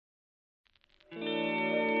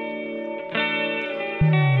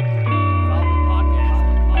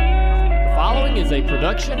a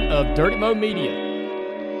production of Dirty Mo Media.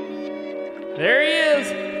 There he is.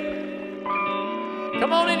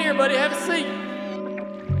 Come on in here, buddy. Have a seat.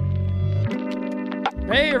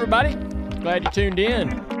 Hey, everybody. Glad you tuned in.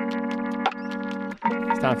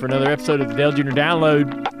 It's time for another episode of the Dale Jr.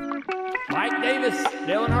 Download. Mike Davis,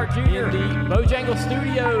 Dale Earnhardt Jr. in the Bojangle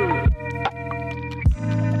Studio.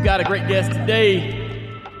 We've got a great guest today.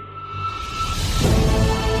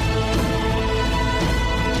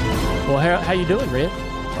 Well, how you doing, Red?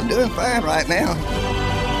 I'm doing fine right now.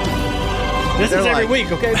 This is every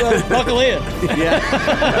week, okay, bud? Buckle in. Yeah.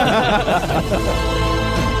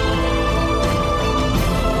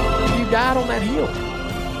 You died on that hill.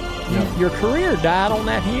 Your career died on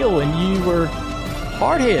that hill, and you were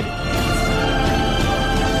hard-headed.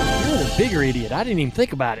 You're the bigger idiot. I didn't even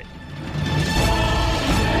think about it.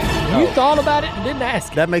 You thought about it and didn't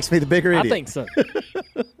ask. That makes me the bigger idiot. I think so.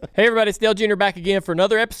 Hey, everybody, it's Dale Jr. back again for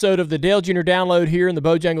another episode of the Dale Jr. Download here in the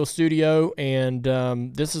Bojangle Studio, and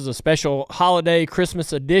this is a special holiday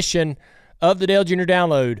Christmas edition of the Dale Jr.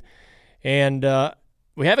 Download, and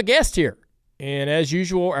we have a guest here, and as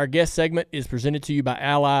usual, our guest segment is presented to you by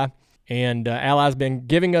Ally, and Ally's been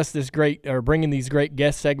giving us bringing these great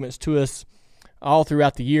guest segments to us all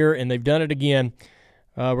throughout the year, and they've done it again.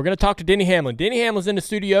 We're going to talk to Denny Hamlin. Denny Hamlin's in the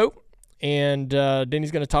studio, and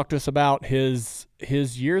Denny's going to talk to us about his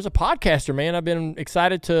year as a podcaster, man. I've been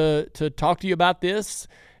excited to talk to you about this.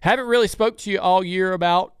 Haven't really spoke to you all year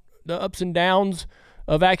about the ups and downs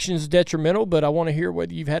of Actions Detrimental, but I want to hear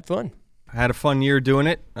whether you've had fun. I had a fun year doing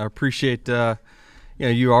it. I appreciate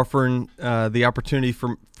you offering the opportunity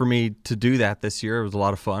for me to do that this year. It was a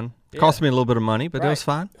lot of fun. It cost me a little bit of money, but It was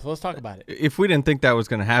fine. So let's talk about it. If we didn't think that was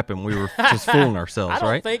going to happen, we were just fooling ourselves, right?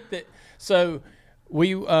 I don't think that. So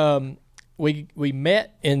we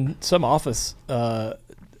met in some office,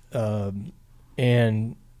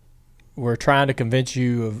 and we're trying to convince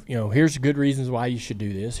you of, here's good reasons why you should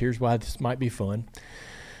do this. Here's why this might be fun.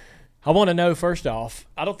 I want to know, first off,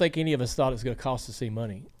 I don't think any of us thought it was going to cost us any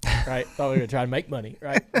money, right? Thought we were going to try to make money,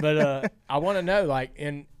 right? But I want to know,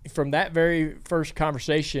 and from that very first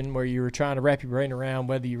conversation where you were trying to wrap your brain around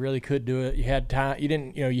whether you really could do it, you had time, you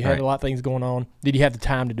didn't, you had a lot of things going on. Did you have the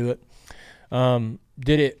time to do it?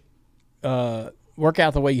 Did it work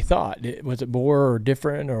out the way you thought? Was it more or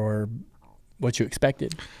different or what you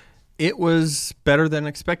expected? It was better than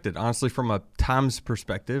expected, honestly, from a times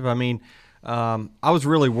perspective. I mean, I was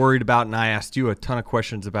really worried about, and I asked you a ton of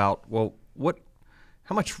questions about,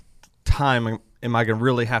 how much time am I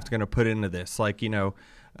really going to put into this?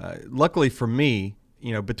 Luckily for me,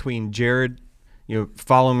 between Jared,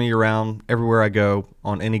 following me around everywhere I go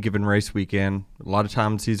on any given race weekend. A lot of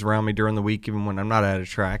times he's around me during the week, even when I'm not at a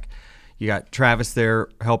track. You got Travis there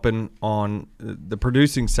helping on the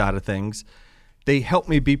producing side of things. They help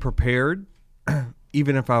me be prepared,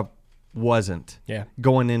 even if I wasn't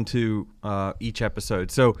going into each episode.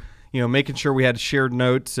 So, making sure we had shared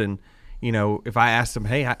notes, and, if I asked them,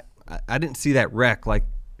 hey, I didn't see that wreck,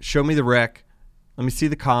 show me the wreck, let me see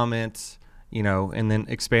the comments, and then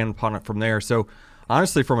expand upon it from there. So,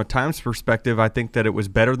 honestly, from a times perspective, I think that it was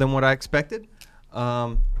better than what I expected.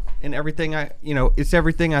 And everything it's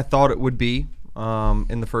everything I thought it would be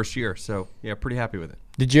in the first year. So, yeah, pretty happy with it.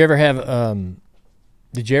 Did you ever have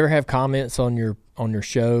comments on your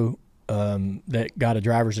show that got a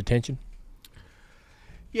driver's attention?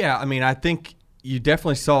 Yeah, I mean, I think you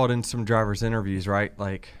definitely saw it in some drivers' interviews, right?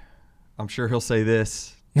 I'm sure he'll say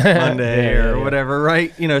this Monday or whatever,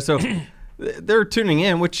 right? So they're tuning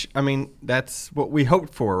in, which, I mean, that's what we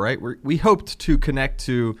hoped for, right? We hoped to connect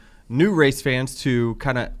to new race fans to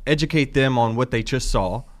kind of educate them on what they just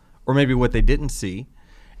saw or maybe what they didn't see.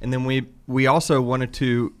 And then we also wanted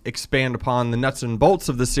to expand upon the nuts and bolts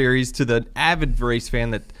of the series to the avid race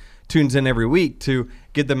fan that tunes in every week to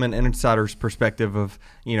get them an insider's perspective of,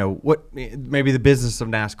 what maybe the business of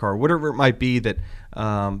NASCAR, whatever it might be that,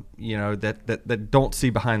 that don't see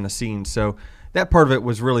behind the scenes. So that part of it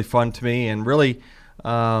was really fun to me. And really,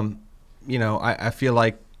 I feel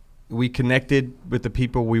like we connected with the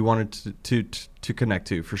people we wanted to connect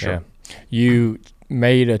to, for sure. Yeah. You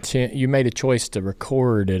made a choice to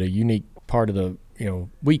record at a unique part of the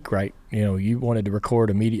week, right? You wanted to record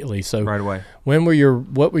immediately, so right away.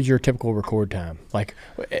 What was your typical record time?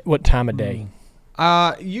 What time of day?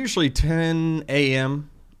 Usually 10 a.m.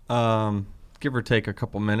 Give or take a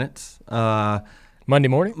couple minutes. Monday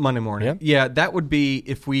morning. Yeah, that would be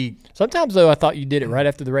if we. Sometimes though, I thought you did it right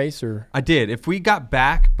after the race, or I did. If we got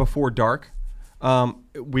back before dark,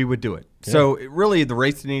 we would do it. Yeah. So really, the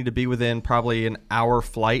race needed to be within probably an hour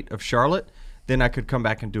flight of Charlotte. Then I could come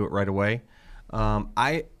back and do it right away.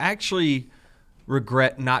 I actually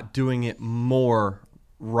regret not doing it more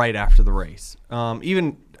right after the race,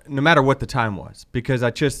 even no matter what the time was, because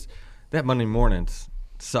that Monday morning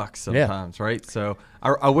sucks sometimes, right? So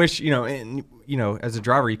I wish, as a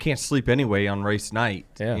driver, you can't sleep anyway on race night,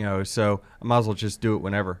 so I might as well just do it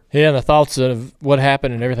whenever. Yeah, and the thoughts of what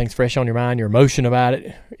happened and everything's fresh on your mind, your emotion about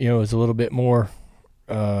it, is a little bit more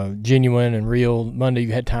genuine and real. Monday,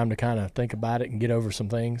 you had time to kind of think about it and get over some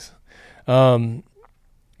things.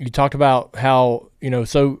 You talked about how,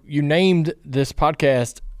 so you named this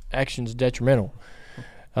podcast Actions Detrimental.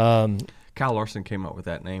 Kyle Larson came up with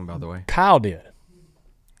that name, by the way. Kyle did.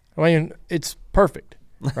 I mean, it's perfect,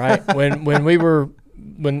 right?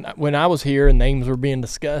 when I was here and names were being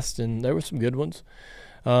discussed, and there were some good ones,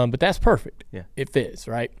 but that's perfect. Yeah, it fits,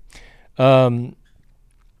 right? Then,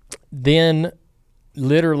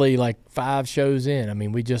 literally, like 5 shows in, I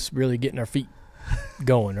mean, we just really getting our feet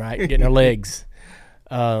going, right? Getting our legs.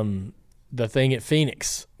 The thing at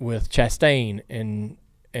Phoenix with Chastain,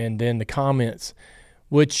 and then the comments,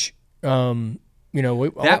 which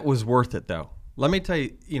that was worth it though. Let me tell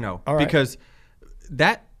you, because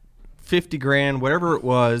that $50,000, whatever it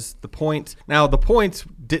was, the points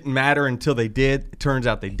didn't matter until they did. It turns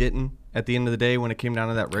out they didn't at the end of the day when it came down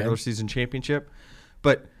to that regular season championship.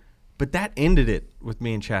 But that ended it with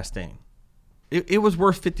me and Chastain. It was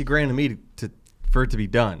worth $50,000 to me for it to be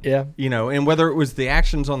done. Yeah. And whether it was the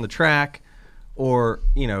actions on the track or,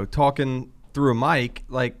 talking through a mic,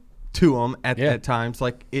 like to them at times,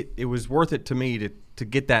 like it was worth it to me to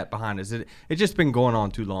get that behind us. It just been going on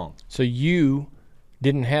too long. So you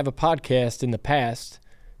didn't have a podcast in the past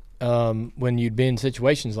when you'd been in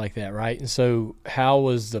situations like that, right? And so how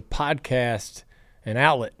was the podcast an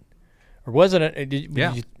outlet? Or wasn't it?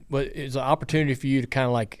 It was an opportunity for you to kind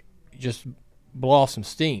of like just blow off some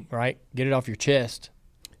steam, right? Get it off your chest.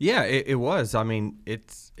 Yeah, it was. I mean,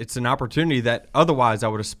 it's an opportunity that otherwise I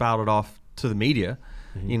would have spouted off to the media.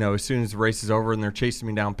 Mm-hmm. As soon as the race is over and they're chasing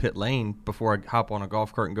me down pit lane before I hop on a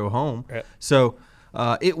golf cart and go home. Right. So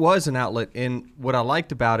it was an outlet, and what I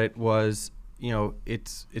liked about it was,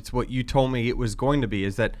 it's what you told me it was going to be,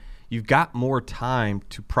 is that you've got more time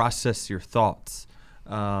to process your thoughts.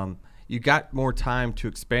 You got more time to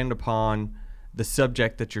expand upon the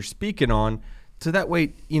subject that you're speaking on, so that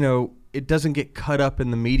way, it doesn't get cut up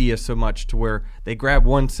in the media so much to where they grab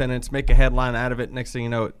one sentence, make a headline out of it. Next thing you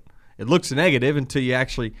know, it looks negative until you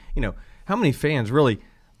actually, how many fans really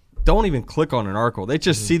don't even click on an article? They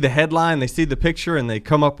just see the headline, they see the picture, and they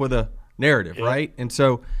come up with a narrative, right? And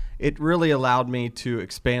so it really allowed me to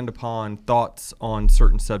expand upon thoughts on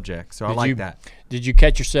certain subjects. So I like that. Did you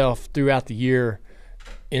catch yourself throughout the year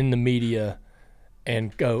in the media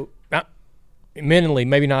and go, mentally,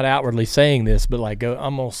 maybe not outwardly saying this, but like,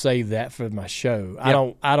 I'm gonna save that for my show.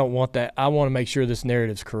 Yep. I don't want that. I want to make sure this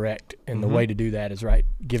narrative's correct, and the way to do that is right.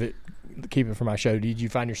 Keep it for my show. Did you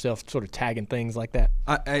find yourself sort of tagging things like that?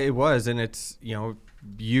 It was, and it's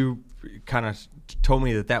you kind of told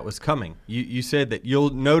me that was coming. You said that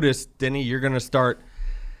you'll notice, Denny, you're gonna start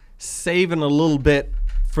saving a little bit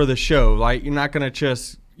for the show. Like, you're not gonna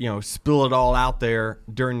just spill it all out there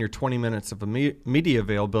during your 20 minutes of media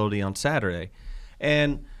availability on Saturday.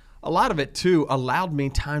 And a lot of it, too, allowed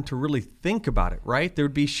me time to really think about it, right? There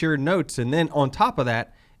would be shared notes. And then on top of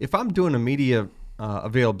that, if I'm doing a media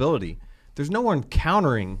availability, there's no one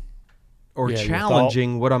countering or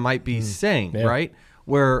challenging what I might be saying, right?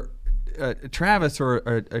 Where Travis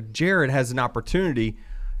or Jared has an opportunity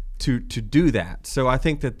to do that. So I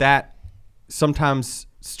think that sometimes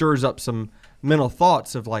stirs up some mental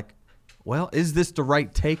thoughts of like, well, is this the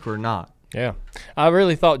right take or not? Yeah, I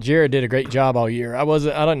really thought Jared did a great job all year. I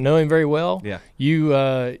don't know him very well. Yeah,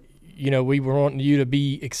 we were wanting you to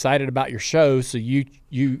be excited about your show, so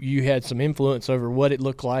you had some influence over what it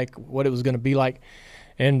looked like, what it was going to be like,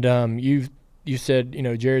 and you said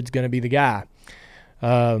Jared's going to be the guy.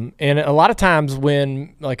 And a lot of times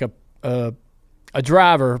when like a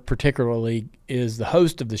driver particularly is the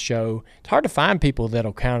host of the show, it's hard to find people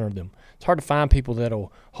that'll counter them. It's hard to find people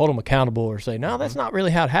that'll hold them accountable or say, no, that's not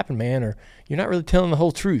really how it happened, man, or you're not really telling the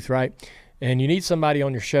whole truth, right? And you need somebody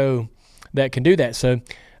on your show that can do that. So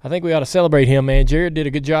I think we ought to celebrate him, man. Jared did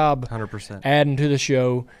a good job 100% adding to the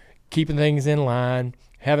show, keeping things in line,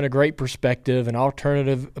 having a great perspective, an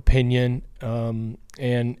alternative opinion, and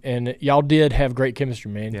y'all did have great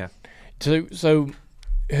chemistry, man. Yeah. So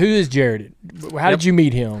who is Jared? How did you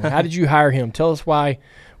meet him? How did you hire him? Tell us why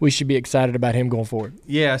we should be excited about him going forward.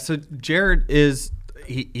 Yeah, so Jared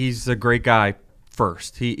he's a great guy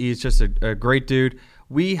first. He's just a great dude.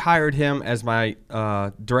 We hired him as my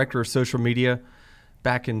director of social media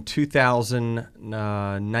back in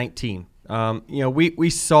 2019. We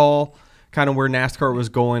saw kind of where NASCAR was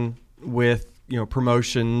going with,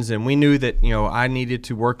 promotions, and we knew that, I needed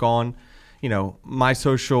to work on, my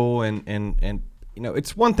social and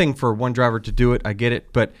it's one thing for one driver to do it. I get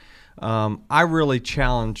it. But I really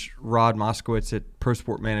challenge Rod Moskowitz at Pro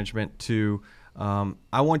Sport Management to,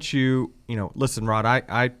 I want you, listen, Rod,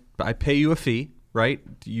 I pay you a fee, right?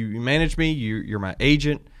 You manage me. You're my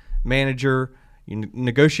agent, manager. You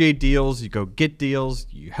negotiate deals. You go get deals.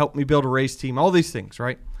 You help me build a race team. All these things,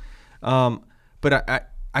 right? But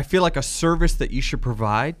I feel like a service that you should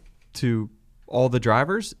provide to all the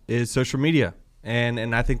drivers is social media.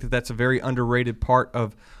 And I think that that's a very underrated part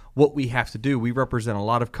of what we have to do. We represent a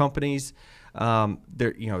lot of companies.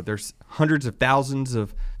 There's hundreds of thousands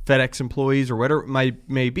of FedEx employees or whatever it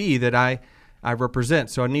may be that I represent.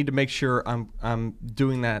 So I need to make sure I'm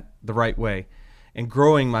doing that the right way and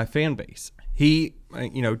growing my fan base. He,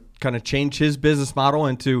 kind of changed his business model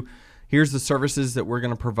into here's the services that we're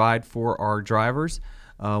going to provide for our drivers.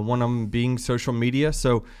 One of them being social media.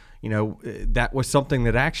 So, that was something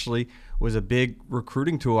that actually was a big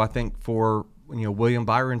recruiting tool, I think, for, William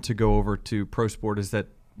Byron to go over to Pro Sport, is that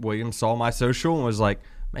William saw my social and was like,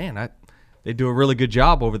 man, they do a really good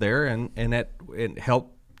job over there. And it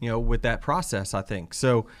helped, with that process, I think.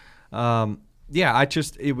 So,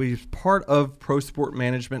 it was part of Pro Sport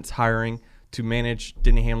Management's hiring to manage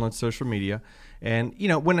Denny Hamlin's social media. And,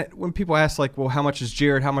 when people ask, like, well, how much is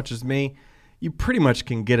Jared, how much is me, you pretty much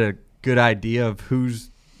can get a good idea of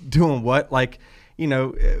who's doing what. Like,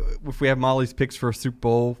 if we have Molly's picks for a Super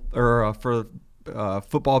Bowl or for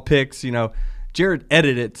football picks, Jared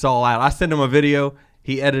edits it all out. I send him a video,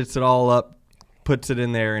 he edits it all up, puts it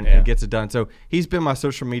in there, and gets it done. So he's been my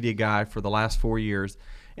social media guy for the last 4 years.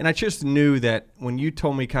 And I just knew that when you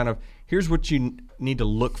told me kind of, here's what you need to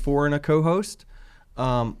look for in a co-host,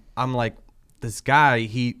 I'm like, this guy,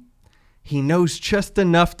 he knows just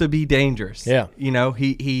enough to be dangerous. Yeah.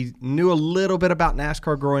 He knew a little bit about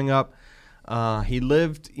NASCAR growing up. He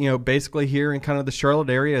lived, basically here in kind of the Charlotte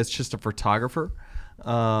area as just a photographer.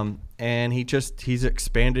 And he's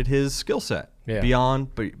expanded his skill set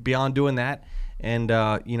beyond doing that. And,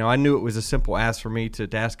 I knew it was a simple ask for me to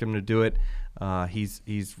ask him to do it.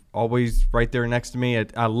 He's always right there next to me.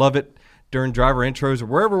 I love it during driver intros or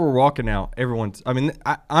wherever we're walking out.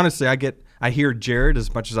 Honestly, I hear Jared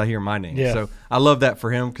as much as I hear my name. Yeah. So I love that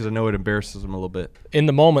for him because I know it embarrasses him a little bit. In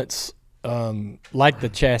the moments, like the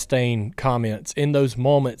Chastain comments, in those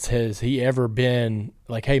moments, has he ever been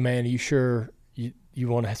like, hey, man, are you sure you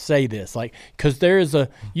want to say this? Like, because there is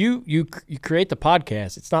you create the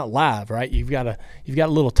podcast. It's not live, right? You've got a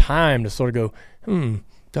little time to sort of go,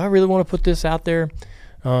 do I really want to put this out there?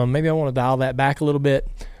 Maybe I want to dial that back a little bit.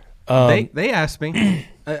 They asked me.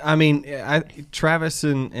 Travis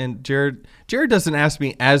and Jared doesn't ask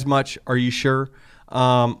me as much, are you sure?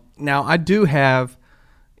 Now, I do have,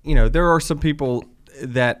 there are some people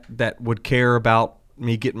that would care about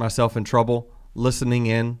me getting myself in trouble listening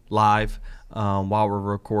in live while we're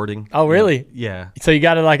recording. Oh, really? Yeah. So you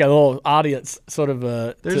got like a little audience sort of.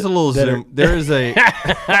 There's a little Zoom. There is a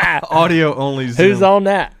audio only Zoom. Who's on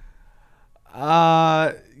that?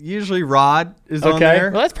 Usually Rod is on there.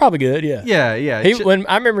 Well, that's probably good. Yeah. Yeah. When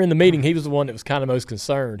I remember in the meeting, he was the one that was kind of most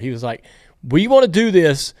concerned. He was like, "We want to do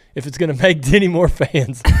this if it's going to make Denny more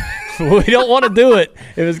fans. We don't want to do it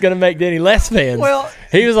if it's going to make Denny less fans." Well,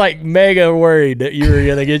 he was like mega worried that you were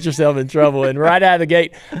going to get yourself in trouble. And right out of the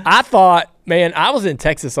gate, I thought, man, I was in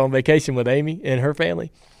Texas on vacation with Amy and her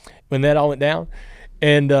family when that all went down,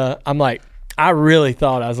 and I'm like, I really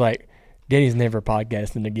thought, I was like, Denny's never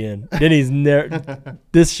podcasting again. Denny's never.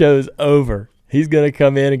 This show's over. He's gonna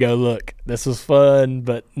come in and go, look, this was fun,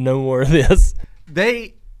 but no more of this.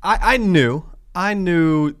 I knew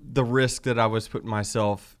the risk that I was putting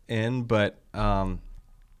myself in, but I'm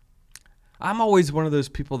always one of those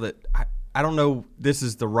people that I don't know. This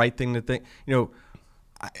is the right thing to think.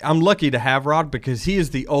 I'm lucky to have Rod because he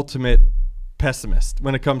is the ultimate pessimist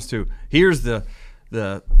when it comes to here's the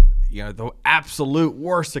absolute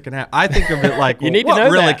worst that can happen. I think of it like, you need what to know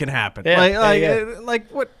really that. can happen? Yeah, Like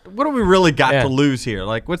what do we really got to lose here?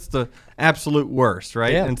 Like, what's the absolute worst,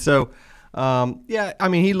 right? Yeah. And so,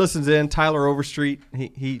 he listens in. Tyler Overstreet,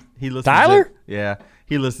 he listens Tyler? in. Yeah,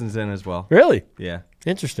 he listens in as well. Really? Yeah.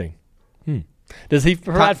 Interesting. Does he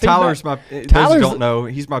provide feedback? Tyler's my, those who don't know,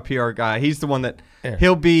 he's my PR guy. He's the one that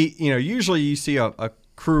he'll be, usually you see a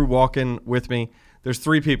crew walking with me. There's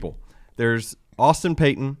 3 people. There's Austin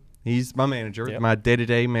Payton. He's my manager, my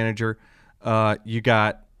day-to-day manager. You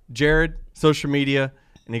got Jared, social media,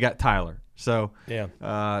 and you got Tyler. So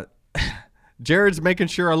Jared's making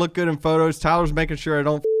sure I look good in photos. Tyler's making sure I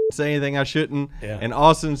don't say anything I shouldn't. Yeah. And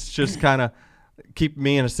Austin's just kind of, keep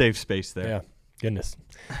me in a safe space there. Yeah, goodness.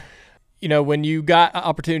 When you got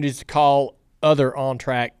opportunities to call other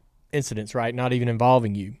on-track incidents, right, not even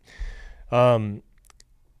involving you, have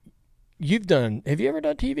you ever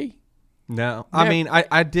done TV? No. I mean,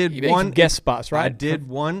 I did one guest spots, right? I did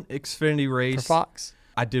one Xfinity race. For Fox?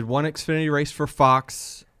 I did one Xfinity race for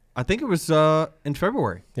Fox. I think it was in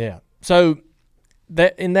February. Yeah. So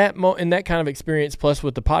that in that kind of experience, plus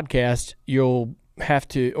with the podcast, you'll have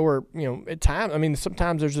to, or at times, I mean,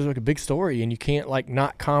 sometimes there's just like a big story and you can't like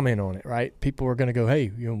not comment on it, right? People are going to go, hey,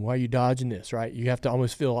 why are you dodging this, right? You have to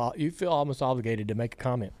almost feel almost obligated to make a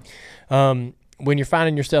comment. When you're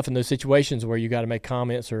finding yourself in those situations where you got to make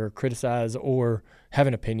comments or criticize or have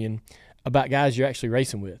an opinion about guys you're actually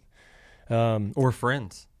racing with. Or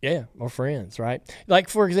friends. Yeah, or friends, right? Like,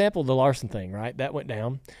 for example, the Larson thing, right? That went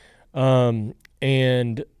down.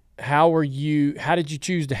 And how did you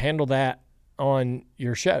choose to handle that on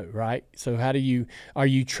your show, right? So are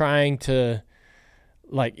you trying to,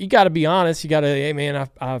 like, you got to be honest. You got to, hey, man,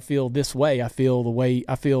 I feel this way. I feel the way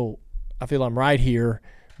I feel I'm right here.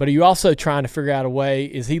 But are you also trying to figure out a way,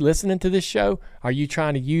 is he listening to this show? Are you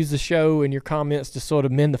trying to use the show and your comments to sort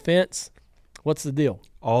of mend the fence? What's the deal?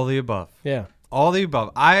 All the above. Yeah. All the above.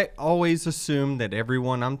 I always assume that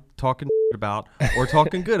everyone I'm talking about or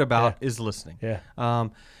talking good about is listening. Yeah.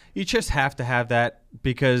 You just have to have that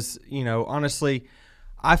because, honestly,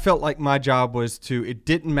 I felt like my job was it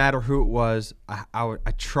didn't matter who it was. I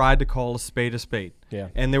tried to call a spade a spade. Yeah.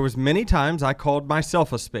 And there was many times I called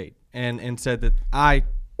myself a spade and said that I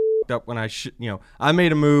up when I should, I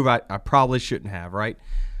made a move I probably shouldn't have, right?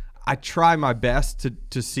 I try my best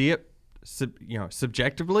to see it,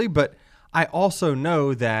 subjectively, but I also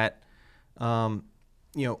know that,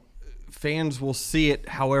 fans will see it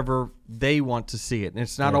however they want to see it, and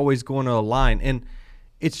it's not always going to align. And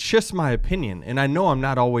it's just my opinion, and I know I'm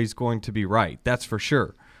not always going to be right. That's for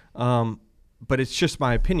sure. But it's just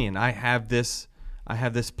my opinion. I have this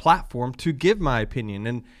platform to give my opinion,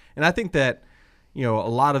 and I think that a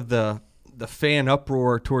lot of the fan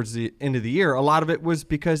uproar towards the end of the year, a lot of it was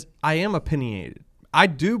because I am opinionated. I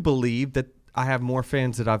do believe that I have more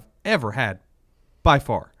fans than I've ever had, by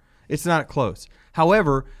far. It's not close.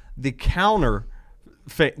 However, the counter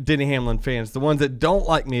Denny Hamlin fans, the ones that don't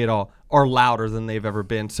like me at all, are louder than they've ever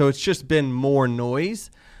been. So it's just been more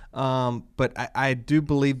noise. But I do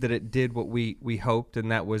believe that it did what we hoped,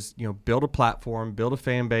 and that was build a platform, build a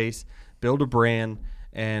fan base, build a brand,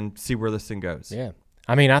 and see where this thing goes. Yeah.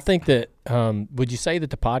 I mean, I think that would you say that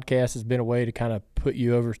the podcast has been a way to kind of put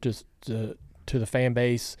you over to the fan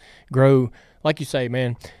base, grow, like you say,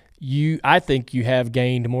 man, I think you have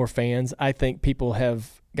gained more fans. I think people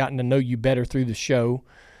have gotten to know you better through the show.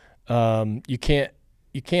 You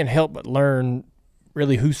can't help but learn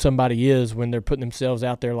really who somebody is when they're putting themselves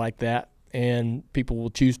out there like that, and people will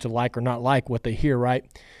choose to like or not like what they hear, right,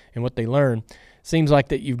 and what they learn. Seems like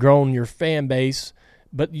that you've grown your fan base,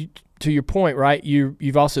 but to your point, right,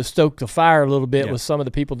 you've also stoked the fire a little bit with some of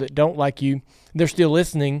the people that don't like you. They're still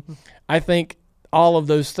listening. I think all of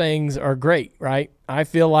those things are great, right? I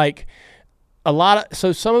feel like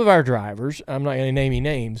some of our drivers, I'm not going to name any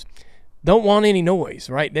names, don't want any noise,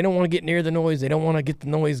 right? They don't want to get near the noise. They don't want to get the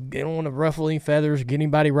noise. They don't want to ruffle any feathers, get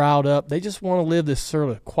anybody riled up. They just want to live this sort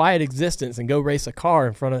of quiet existence and go race a car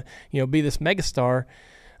in front of, be this megastar.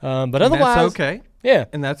 But otherwise, that's okay. Yeah.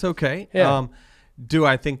 And that's okay. Yeah. Do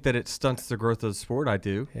I think that it stunts the growth of the sport? I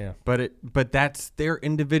do. Yeah. But that's their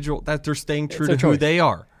individual, that they're staying true to choice. who they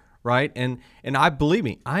are. Right. And I believe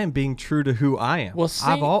me, I am being true to who I am. Well, see,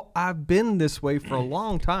 I've been this way for a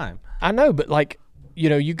long time. I know, but like,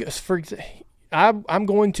 I'm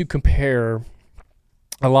going to compare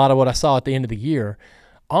a lot of what I saw at the end of the year,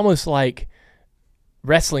 almost like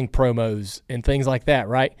wrestling promos and things like that,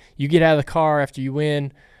 right? You get out of the car after you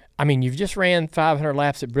win. I mean, you've just ran 500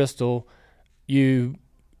 laps at Bristol. You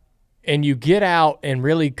get out and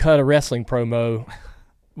really cut a wrestling promo,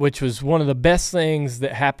 which was one of the best things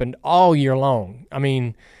that happened all year long. I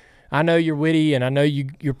mean, I know you're witty, and I know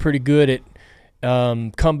you're pretty good at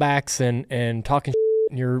comebacks and talking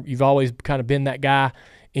shit, and you've always kind of been that guy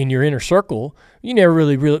in your inner circle. You never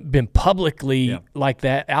really been publicly like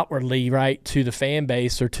that outwardly, right, to the fan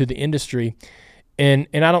base or to the industry. And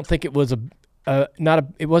I don't think it was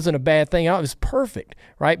it wasn't a bad thing. It was perfect,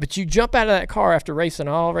 right? But you jump out of that car after racing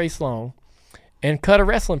all race long and cut a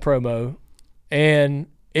wrestling promo, and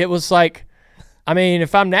it was like, I mean,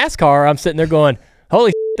 if I'm NASCAR, I'm sitting there going,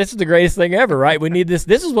 holy shit, this is the greatest thing ever, right? We need this.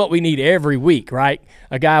 This is what we need every week, right?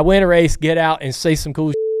 A guy win a race, get out and say some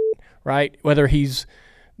cool shit, right? Whether he's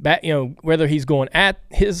whether he's going at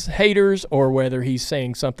his haters or whether he's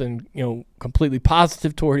saying something, completely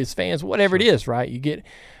positive toward his fans, whatever it is, right? You get,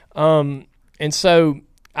 and so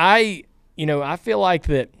I feel like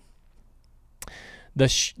that the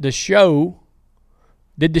show.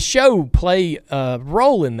 Did the show play a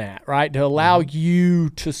role in that, right, to allow you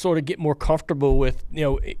to sort of get more comfortable with,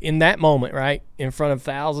 in that moment, right, in front of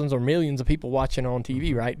thousands or millions of people watching on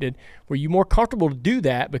TV, right? Were you more comfortable to do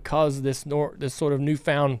that because this sort of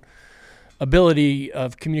newfound ability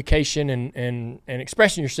of communication and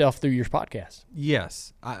expressing yourself through your podcast?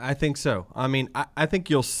 Yes, I think so. I mean, I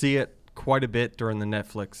think you'll see it quite a bit during the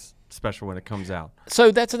Netflix special when it comes out.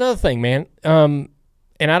 So that's another thing, man.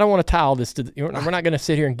 And I don't want to tie all this to we're not going to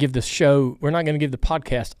sit here and give this show, we're not going to give the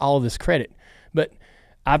podcast all of this credit. But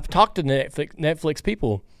I've talked to Netflix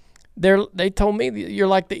people. They told me that you're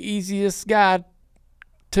like the easiest guy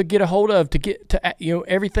to get a hold of, to get to,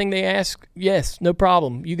 everything they ask, yes, no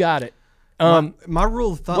problem, you got it. My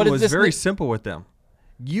rule of thumb was very simple with them.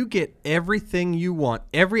 You get everything you want,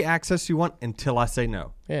 every access you want until I say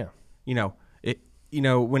no. Yeah.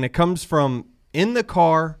 When it comes from in the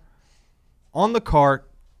car, on the cart,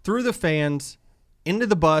 through the fans, into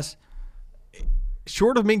the bus,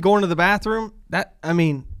 short of me going to the bathroom,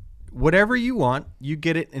 whatever you want, you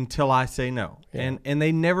get it until I say no. Yeah. And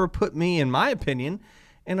they never put me, in my opinion,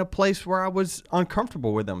 in a place where I was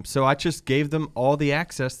uncomfortable with them. So I just gave them all the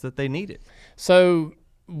access that they needed. So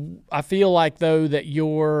I feel like, though, that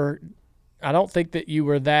I don't think that you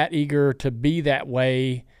were that eager to be that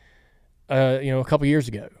way, a couple years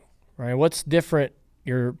ago, right? What's different?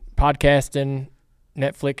 You're podcasting,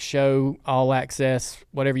 Netflix show, all access,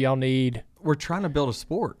 whatever y'all need. We're trying to build a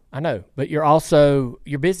sport. I know, but you're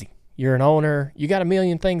busy. You're an owner. You got a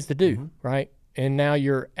million things to do, right? And now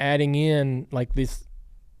you're adding in like this.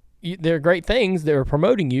 They're great things. They're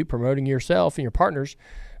promoting yourself and your partners.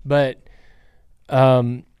 But,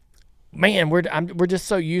 man, we're just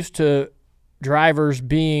so used to drivers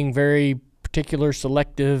being very particular,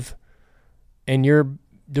 selective, and you're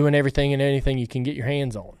doing everything and anything you can get your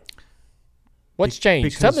hands on. What's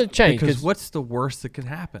changed? Something changed. Because what's the worst that could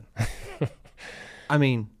happen? I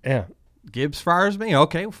mean, yeah. Gibbs fires me.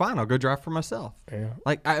 Okay, well, fine. I'll go drive for myself. Yeah.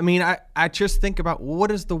 I just think about what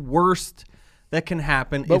is the worst that can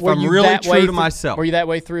happen if I'm really true to myself. Were you that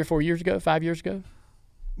way 3 or 4 years ago, 5 years ago?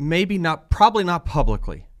 Maybe not. Probably not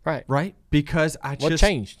publicly. Right. Right? Because what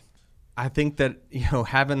changed? I think that,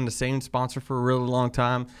 having the same sponsor for a really long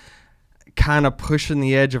time, kind of pushing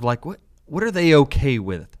the edge of like, what are they okay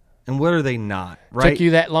with and what are they not, right? Took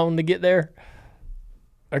you that long to get there?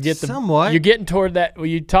 Or get somewhat. You're getting toward that. Well,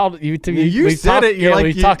 you talked about it.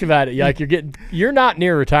 We talked about it. You're not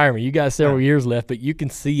near retirement. You got several years left, but you can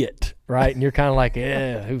see it, right? And you're kind of like,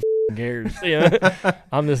 who cares?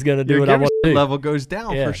 I'm just gonna do what I want to do. Level goes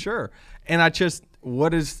down for sure. And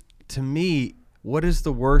what is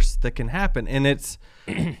the worst that can happen? And it's,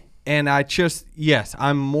 and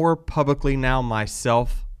I'm more publicly now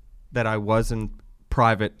myself that I was in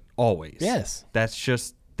private always. Yes,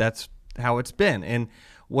 that's how it's been. And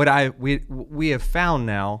what we have found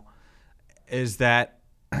now is that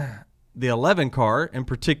the 11 car in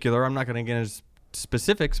particular, I'm not going to get into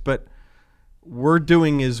specifics, but we're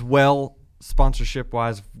doing as well sponsorship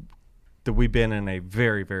wise that we've been in a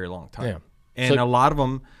very, very long time. Yeah. And a lot of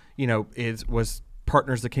them, was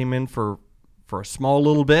partners that came in for a small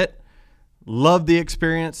little bit, loved the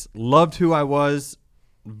experience, loved who I was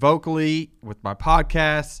vocally with my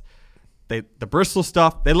podcasts, the Bristol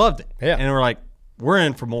stuff, they loved it. Yeah. And we're like, we're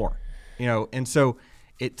in for more, and so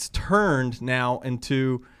it's turned now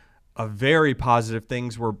into a very positive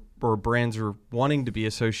things where brands are wanting to be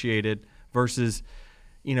associated versus,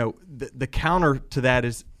 the counter to that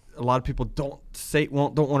is a lot of people don't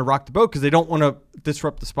want to rock the boat because they don't want to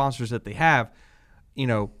disrupt the sponsors that they have.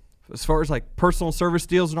 As far as like personal service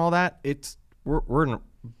deals and all that, we're in a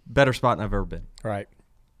better spot than I've ever been. Right.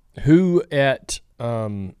 Who at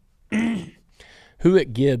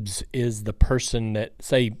Gibbs is the person that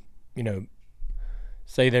say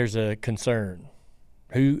there's a concern?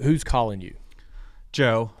 Who's calling you?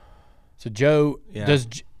 Joe. So Joe does.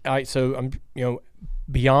 All right. So I'm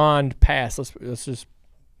beyond past. Let's just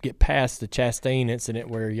get past the Chastain incident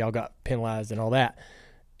where y'all got penalized and all that.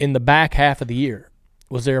 In the back half of the year,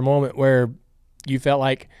 was there a moment where you felt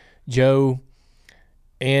like Joe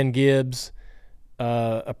and Gibbs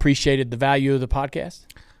appreciated the value of the podcast?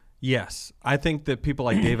 Yes, I think that people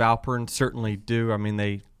like Dave Alpern certainly do. I mean,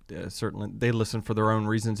 they certainly listen for their own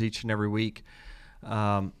reasons each and every week.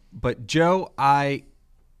 But Joe,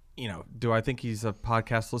 do I think he's a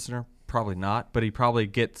podcast listener? Probably not, but he probably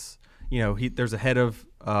gets. There's a head of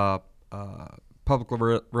podcast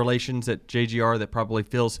public relations at JGR that probably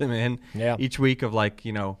fills him in each week of like,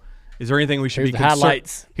 is there anything we should be concerned?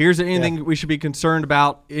 Highlights. Here's anything we should be concerned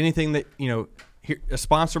about. Anything that a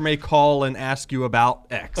sponsor may call and ask you about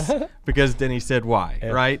X because Denny said Y,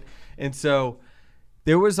 right? And so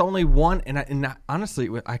there was only one, and honestly,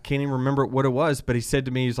 I can't even remember what it was, but he said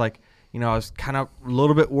to me, he's like, I was kind of a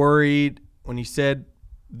little bit worried when he said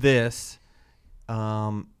this,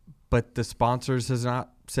 but the sponsors has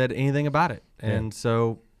not said anything about it, and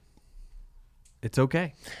so it's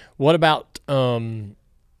okay. What about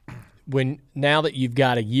when now that you've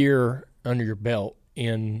got a year under your belt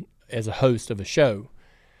as a host of a show,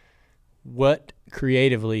 what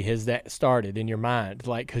creatively has that started in your mind?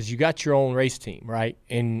 Like, because you got your own race team, right?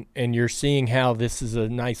 And you're seeing how this is a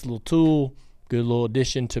nice little tool, good little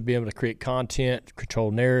addition to be able to create content,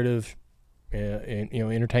 control narrative, and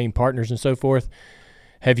entertain partners and so forth.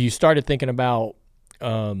 Have you started thinking about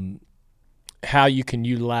how you can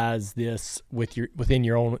utilize this within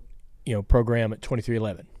your own program at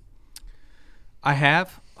 2311? I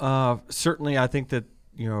have. Certainly, I think that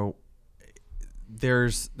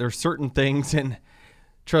there's certain things, and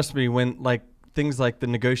trust me, when like things like the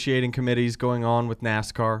negotiating committees going on with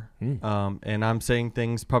NASCAR, and I'm saying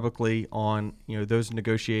things publicly on those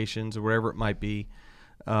negotiations or whatever it might be.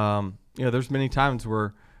 There's many times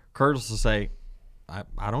where Curtis will say,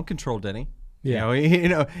 "I don't control Denny." Yeah.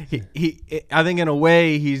 He I think in a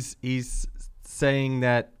way he's saying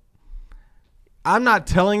that I'm not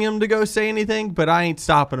telling him to go say anything, but I ain't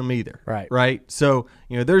stopping him either. Right. Right. So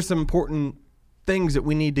there's some important things that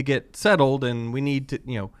we need to get settled, and we need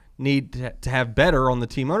to have better on the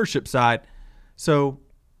team ownership side. So,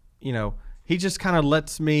 he just kind of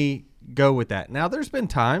lets me go with that. Now, there's been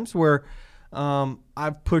times where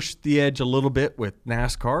I've pushed the edge a little bit with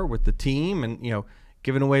NASCAR, with the team, and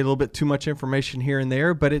giving away a little bit too much information here and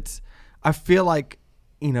there. But I feel like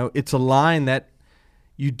it's a line that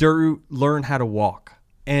you do learn how to walk,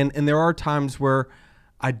 and there are times where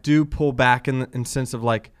I do pull back in sense of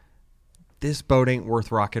like, this boat ain't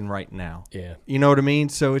worth rocking right now. Yeah. You know what I mean?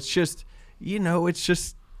 So it's just, you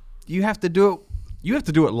have to do it. You have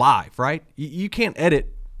to do it live, right? You can't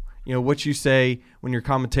edit, what you say when you're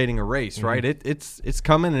commentating a race, right? It's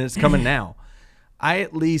coming, and it's coming now. I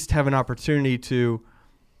at least have an opportunity to,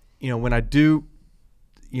 when I do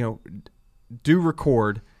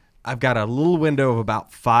record, I've got a little window of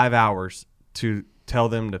about 5 hours to tell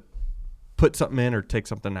them to put something in or take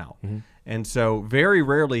something out. Mm-hmm. And so very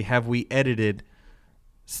rarely have we edited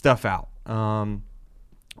stuff out.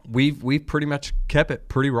 We've pretty much kept it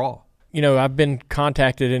pretty raw. I've been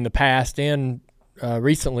contacted in the past and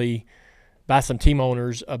recently by some team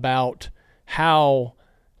owners about how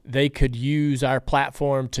they could use our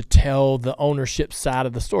platform to tell the ownership side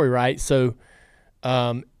of the story, right? So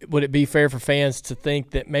would it be fair for fans to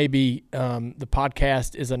think that maybe the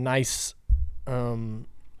podcast is a nice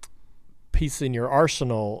piece in your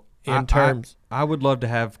arsenal in terms? I would love to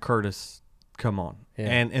have Curtis come on. Yeah.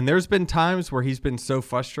 And there's been times where he's been so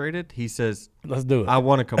frustrated, he says, let's do it. I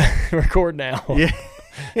want to come on. Record now. Yeah.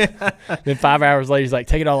 Then 5 hours later, he's like,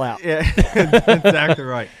 take it all out. Yeah, exactly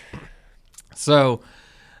right. So,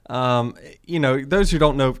 those who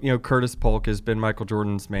don't know, Curtis Polk has been Michael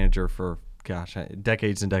Jordan's manager for,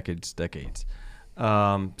 decades and decades.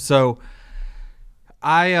 So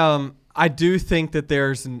I do think that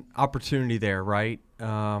there's an opportunity there, right?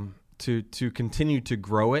 To continue to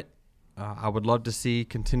grow it. I would love to see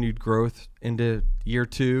continued growth into year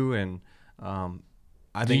 2, and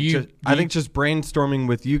I think just brainstorming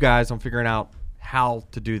with you guys on figuring out how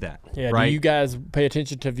to do that. Yeah. Right? Do you guys pay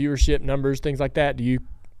attention to viewership numbers, things like that? Do you?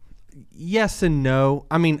 Yes and no.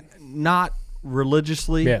 I mean, not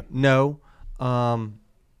religiously. Yeah. No. I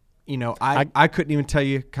couldn't even tell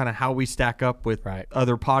you kind of how we stack up with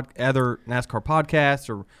other NASCAR podcasts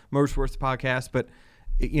or motorsports podcasts, but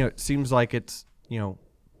it seems like it's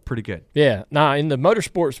pretty good. Yeah. Nah, in the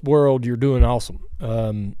motorsports world, you're doing awesome.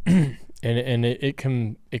 And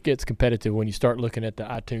it gets competitive when you start looking at the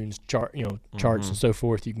iTunes chart, charts and so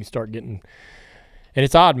forth. You can start getting, and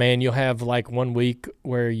it's odd, man. You'll have like 1 week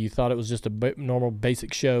where you thought it was just a normal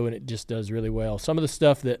basic show, and it just does really well. Some of the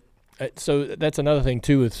stuff that, so that's another thing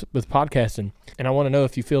too with podcasting, and I want to know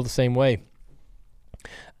if you feel the same way.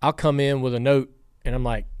 I'll come in with a note, and I'm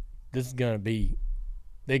like, they're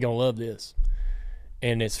gonna love this,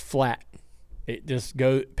 and it's flat. It just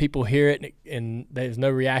people hear it and there's no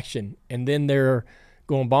reaction, and then they're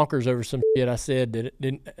going bonkers over some shit I said that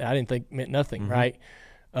I didn't think meant nothing, right?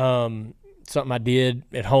 Something I did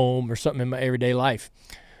at home or something in my everyday life,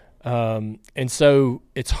 and so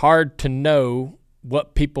it's hard to know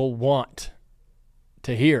what people want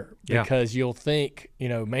to hear Yeah. because you'll think,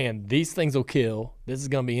 man, these things will kill. This is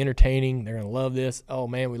going to be entertaining. They're going to love this. Oh,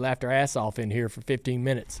 man, we laughed our ass off in here for 15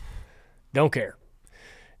 minutes. Don't care.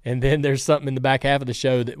 And then there's something in the back half of the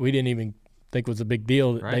show that we didn't even think was a big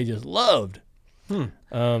deal that they just loved.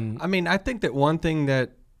 I think that one thing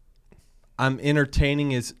that I'm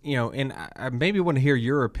entertaining is, and I maybe want to hear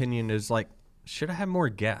your opinion is like, should I have more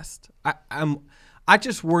guests? I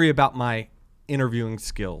just worry about my interviewing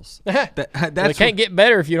skills. It can't get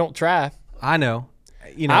better if you don't try. I know.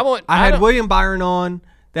 I had William Byron on.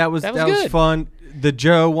 That was good. fun. The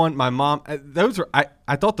Joe one, my mom. Those were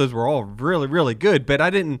I thought those were all really, really good. But I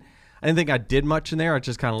didn't think I did much in there. I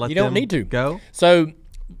just kind of let them go. You don't need to go. So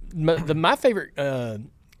my favorite.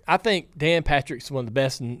 I think Dan Patrick's one of the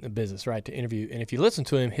best in the business, right, to interview. And if you listen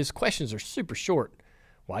to him, his questions are super short.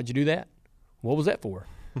 Why'd you do that? What was that for?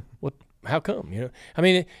 What? How come?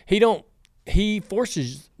 He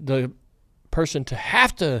forces the person to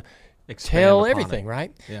have to tell everything,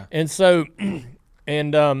 right? Yeah. And so,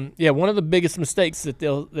 one of the biggest mistakes that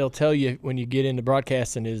they'll tell you when you get into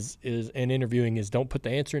broadcasting is interviewing is don't put the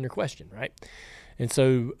answer in your question, right? And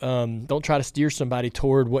so don't try to steer somebody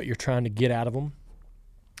toward what you're trying to get out of them.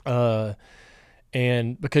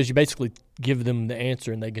 And because you basically give them the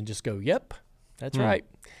answer and they can just go, yep, that's right.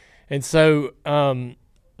 And so,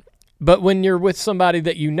 but when you're with somebody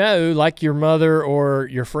that like your mother or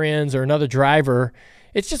your friends or another driver,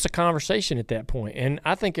 it's just a conversation at that point. And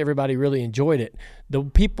I think everybody really enjoyed it. The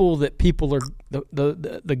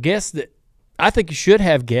guests that I think you should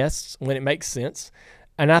have guests when it makes sense.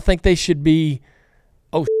 And I think they should be,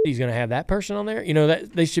 he's going to have that person on there.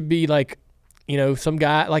 That they should be like, some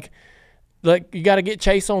guy like you got to get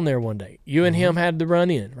Chase on there one day. You and him had the run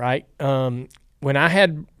in, right? When I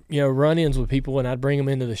had, run-ins with people and I'd bring them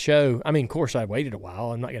into the show. I mean, of course, I waited a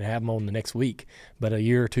while. I'm not going to have them on the next week, but a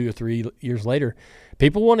year or 2 or 3 years later,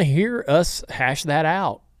 people want to hear us hash that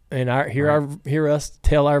out and hear us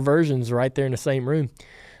tell our versions right there in the same room.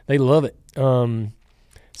 They love it. So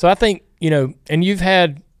I think, and you've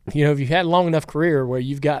had a long enough career where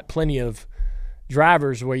you've got plenty of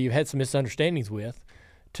drivers where you've had some misunderstandings with,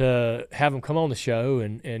 to have them come on the show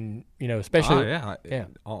and especially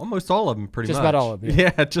almost all of them pretty much. Just about all of them.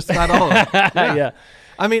 Yeah, just about all of them. Yeah.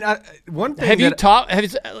 I mean, one thing. Let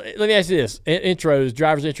me ask you this: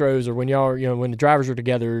 drivers' intros, or when y'all when the drivers are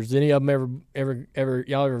together, does any of them ever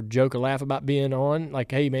y'all ever joke or laugh about being on? Like,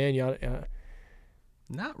 hey man, y'all.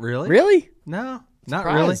 Not really. Really? No, not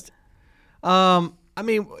really. I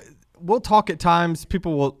mean, we'll talk at times.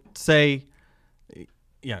 People will say,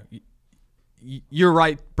 you're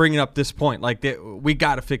right bringing up this point. Like, we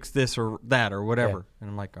got to fix this or that or whatever. Yeah. And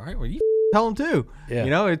I'm like, all right, well, you tell them too.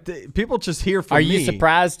 Yeah. People just hear from me. Are you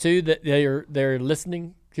surprised too that they're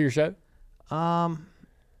listening to your show? Am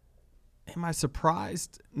I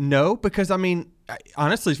surprised? No, because I mean,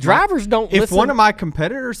 honestly, drivers don't listen. If one of my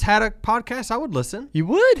competitors had a podcast, I would listen. You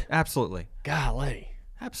would? Absolutely. Golly.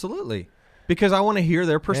 Absolutely. Because I want to hear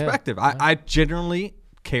their perspective. Yeah. I genuinely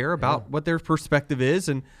care about what their perspective is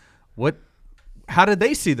and how did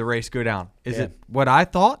they see the race go down? Is it what I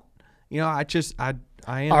thought? I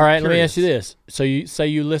am. All right, curious. Let me ask you this. So you say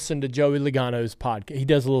you listen to Joey Logano's podcast. He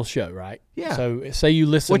does a little show, right? Yeah. So say you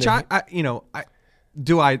listen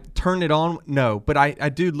do I turn it on? No, but I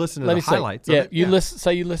do listen to the highlights. Yeah, you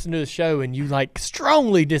listen to the show and you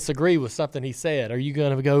strongly disagree with something he said. Are you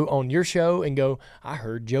going to go on your show and go, I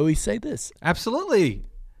heard Joey say this? Absolutely.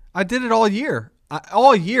 I did it all year.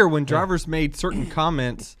 All year when drivers made certain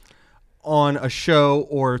comments on a show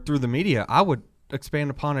or through the media, I would expand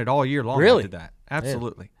upon it all year long. Really? I did that.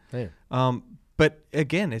 Absolutely. Man. But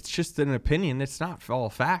again, it's just an opinion. It's not all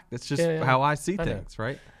fact. It's just how I see things,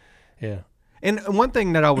 right? Yeah. And one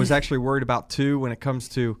thing that I was actually worried about too when it comes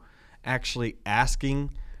to actually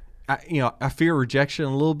asking, I fear rejection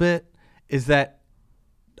a little bit, is that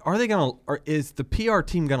is the PR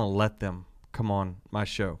team going to let them come on my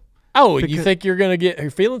show? Oh, you think you're going to get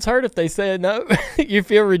your feelings hurt if they say no? You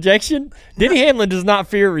feel rejection? Denny Hamlin does not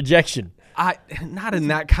fear rejection. Not in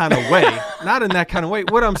that kind of way. Not in that kind of way.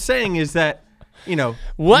 What I'm saying is that,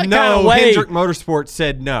 what kind of way? Hendrick Motorsports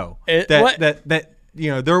said no.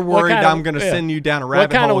 They're worried I'm going to send you down a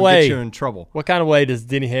rabbit hole and get you in trouble. What kind of way does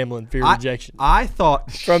Denny Hamlin fear rejection? I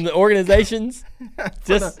thought from the organizations,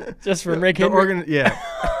 just from Rick Hendrick.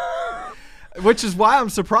 Which is why I'm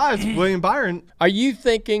surprised, William Byron. Are you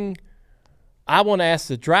thinking, I want to ask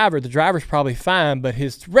the driver? The driver's probably fine, but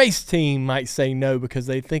his race team might say no because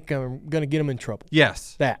they think I'm going to get him in trouble.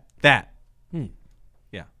 Yes. That. Yeah.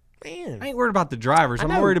 Man, I ain't worried about the drivers. I'm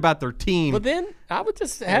know. worried about their team. But then I would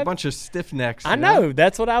just a have bunch of stiff necks. I know.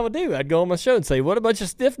 That's what I would do. I'd go on my show and say, "What a bunch of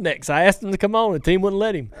stiff necks." I asked them to come on. The team wouldn't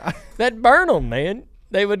let him. That'd burn them, man.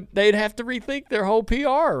 They'd have to rethink their whole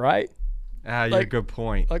PR, right? Ah, you're a good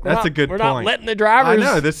point. That's a good point. We're not letting the drivers. I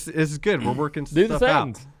know this is good. We're working do the stuff out.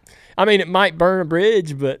 things. I mean, it might burn a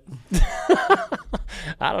bridge, but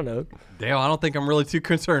I don't know. Dale, I don't think I'm really too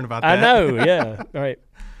concerned about that. I know. Yeah. All right.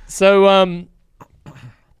 So,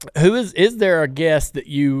 who is there a guest that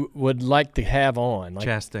you would like to have on? Like,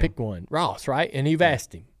 Chastain. pick one. Ross, right? And you've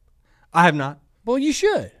asked him. I have not. Well, you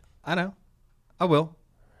should. I know. I will.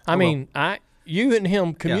 I mean, you and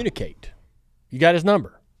him communicate. You got his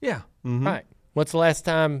number. Yeah. Mm-hmm. Right. What's the last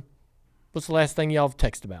thing y'all have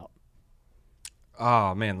texted about?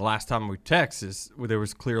 Oh, man, the last time we texted, there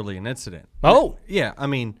was clearly an incident. Oh. Yeah, I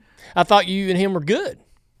mean. I thought you and him were good.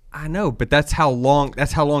 I know, but that's how long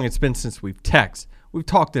it's been since we've texted. We've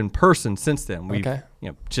talked in person since then. We've,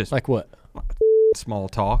 just like what? Small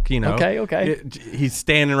talk, Okay. He's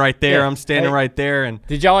standing right there. Yeah. I'm standing right there, and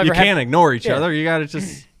did y'all ever you can't ignore each other. You got to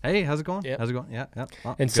just, hey, how's it going? Yeah. How's it going? Yeah.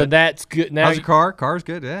 Oh, and so that's good. Now how's your car? Car's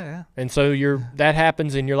good. Yeah. And so that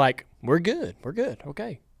happens, and you're like, we're good.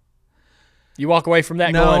 Okay. You walk away from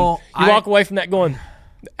that going.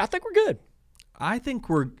 I think we're good. I think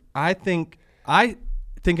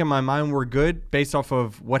in my mind we're good based off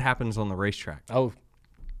of what happens on the racetrack. Oh,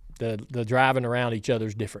 the driving around each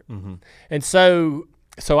other's different. Mm-hmm. And so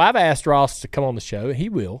I've asked Ross to come on the show. He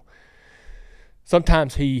will.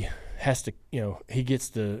 Sometimes he has to, he gets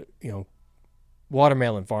the,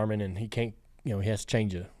 watermelon farming, and he can't, he has to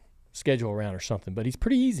change a schedule around or something. But he's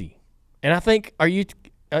pretty easy. And I think,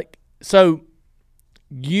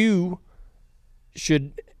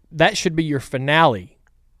 that should be your finale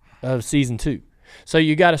of season 2. So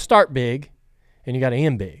you got to start big, and you got to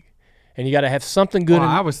end big. And you got to have something good. Well,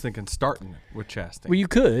 I was thinking starting with Chastain. Well, you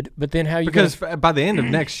could, but then how you because by the end of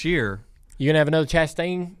next year, you're gonna have another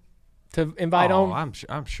Chastain to invite on.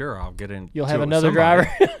 I'm sure I'll get in. You'll have another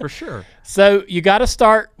driver for sure. So you got to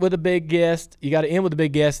start with a big guest. You got to end with a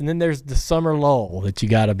big guest, and then there's the summer lull that you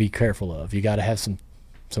got to be careful of. You got to have some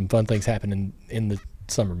fun things happen in the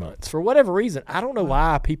summer months for whatever reason. I don't know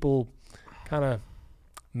why people kind of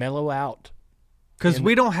mellow out. Because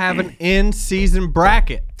we don't have an in-season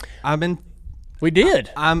bracket. We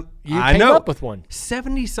did. I came know. up with one.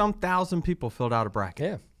 70-some thousand people filled out a bracket.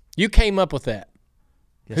 Yeah, you came up with that.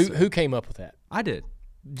 Yes, who came up with that? I did.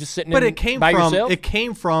 Just sitting. But yourself? It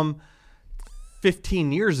came from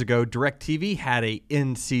 15 years ago. DirecTV had a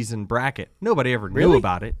in-season bracket. Nobody ever knew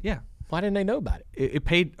about it. Yeah. Why didn't they know about it? It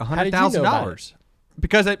paid $100,000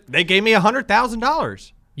 because they gave me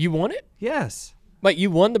 $100,000. You won it? Yes. Wait,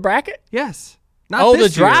 you won the bracket? Yes. Not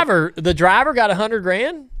this the year. The driver got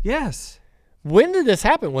 $100,000? Yes. When did this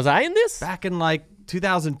happen? Was I in this? Back in like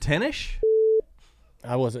 2010-ish.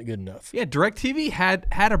 I wasn't good enough. Yeah, DirecTV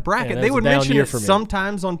had a bracket. Man, they would mention it for me.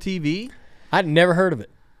 sometimes on TV. I'd never heard of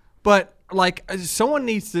it. But like someone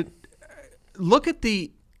needs to look at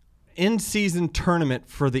the in-season tournament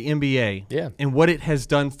for the NBA. Yeah. And what it has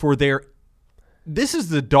done for their. This is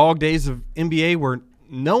the dog days of NBA where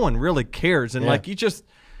no one really cares, and like you just.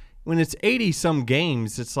 When it's 80-some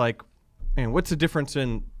games, it's like, man, what's the difference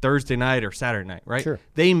in Thursday night or Saturday night, right? Sure.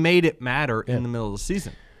 They made it matter in the middle of the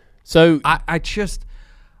season. So I just,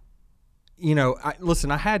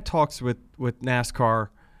 listen, I had talks with NASCAR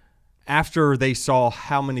after they saw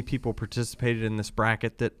how many people participated in this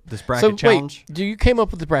bracket challenge. Wait, you came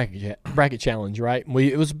up with the bracket challenge, right?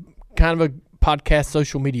 It was kind of a podcast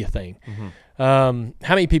social media thing. Mm-hmm.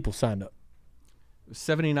 How many people signed up?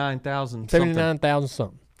 79,000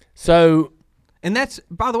 something. So, and that's,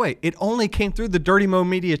 by the way, it only came through the Dirty Mo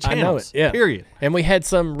Media channels. I know it, yeah. Period. And we had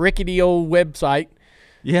some rickety old website,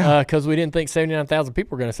 because we didn't think 79,000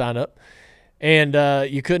 people were going to sign up, and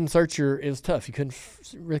you couldn't search it was tough. You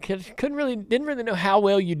didn't really know how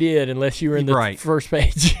well you did unless you were in the first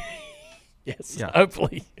page. Yes,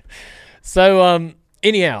 hopefully. So,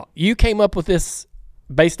 anyhow, you came up with this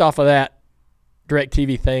based off of that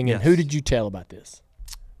DirecTV thing, and who did you tell about this?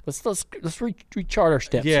 Let's rechart our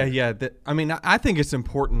steps. Yeah. I think it's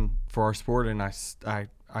important for our sport, and I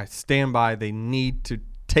stand by. They need to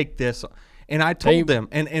take this, and I told them,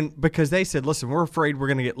 and because they said, listen, we're afraid we're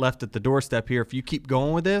going to get left at the doorstep here if you keep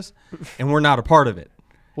going with this, and we're not a part of it.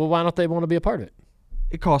 Well, why don't they want to be a part of it?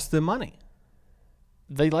 It costs them money.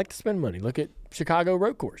 They like to spend money. Look at Chicago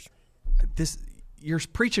Road Course. You're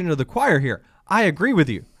preaching to the choir here. I agree with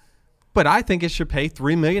you, but I think it should pay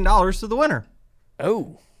 $3 million to the winner.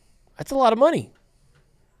 Oh. That's a lot of money.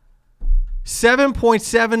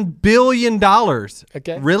 $7.7 billion.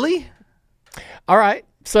 Okay. Really? All right.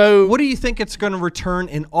 So what do you think it's going to return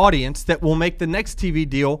in audience that will make the next TV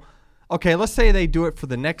deal? Okay, let's say they do it for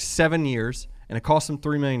the next 7 years and it costs them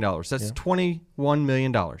 $3 million. That's $21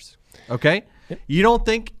 million. Okay? Yep. You don't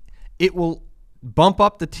think it will bump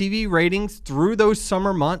up the TV ratings through those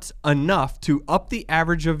summer months enough to up the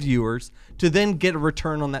average of viewers to then get a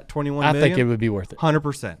return on that $21 million? I think it would be worth it.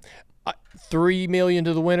 100%. $3 million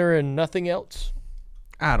to the winner and nothing else?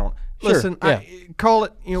 I don't. Sure, Listen, yeah. Call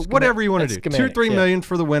it, whatever you want to do. Schematics, 2 or $3 million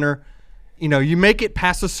for the winner. You make it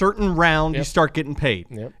past a certain round, you start getting paid.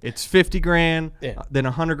 Yep. It's $50,000, Yeah. then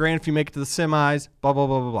 $100,000 if you make it to the semis. Blah blah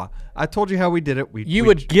blah blah blah. I told you how we did it. You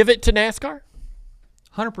would give it to NASCAR?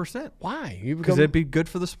 100%. Why? Because it'd be good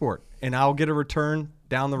for the sport, and I'll get a return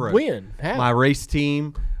down the road. When? How? My race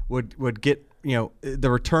team would get. The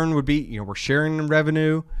return would be. We're sharing in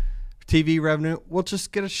revenue. TV revenue, we'll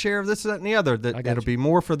just get a share of this, that, and the other. It'll be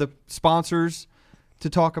more for the sponsors to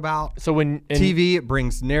talk about. So when TV, it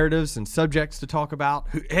brings narratives and subjects to talk about.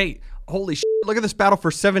 Hey, holy shit, look at this battle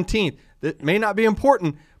for 17th. That may not be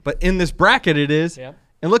important, but in this bracket it is. Yeah.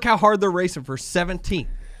 And look how hard they're racing for 17th.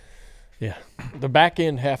 Yeah, the back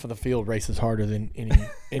end half of the field races harder than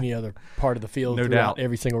any other part of the field No throughout doubt.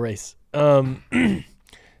 every single race. So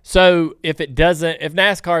if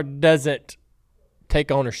NASCAR doesn't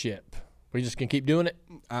take ownership, we just can keep doing it?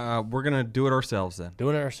 We're going to do it ourselves then.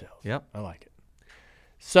 Doing it ourselves. Yep. I like it.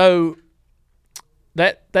 So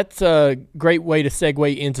that's a great way to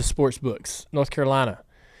segue into sports books. North Carolina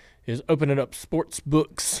is opening up sports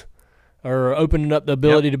books, or opening up the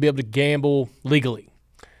ability to be able to gamble legally.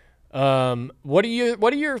 What are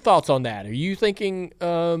your thoughts on that? Are you thinking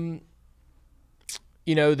that's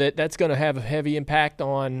going to have a heavy impact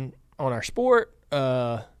on our sport?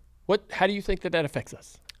 How do you think that affects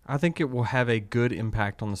us? I think it will have a good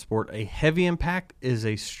impact on the sport. A heavy impact is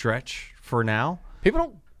a stretch for now.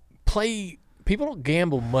 People don't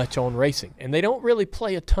gamble much on racing, and they don't really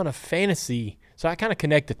play a ton of fantasy. So I kind of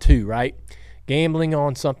connect the two, right? Gambling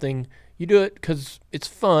on something, you do it because it's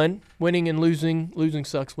fun. Winning and losing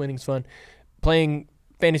sucks. Winning's fun. Playing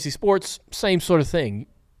fantasy sports, same sort of thing,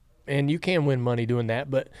 and you can win money doing that.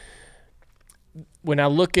 But when I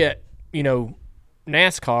look at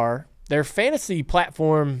NASCAR, their fantasy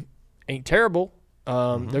platform ain't terrible.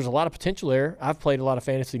 There's a lot of potential there. I've played a lot of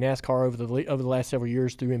fantasy NASCAR over the last several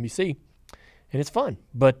years through NBC, and it's fun.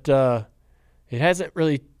 But it hasn't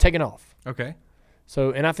really taken off. Okay.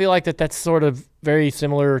 So, and I feel like that's sort of very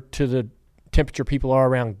similar to the temperature people are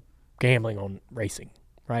around gambling on racing,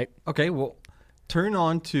 right? Okay, well, turn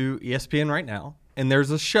on to ESPN right now, and there's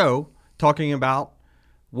a show talking about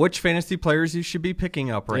which fantasy players you should be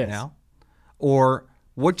picking up right now, or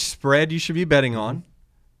which spread you should be betting on.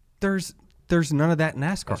 There's none of that in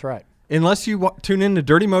NASCAR. That's right. Unless you tune into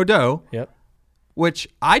Dirty Modo, which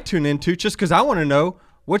I tune into just because I want to know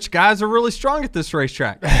which guys are really strong at this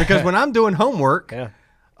racetrack. Because when I'm doing homework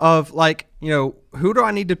of who do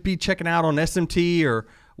I need to be checking out on SMT or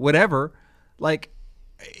whatever,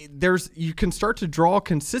 you can start to draw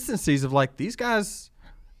consistencies of these guys,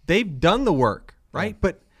 they've done the work, right?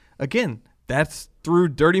 But again, that's through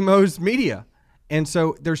Dirty Mo's media. And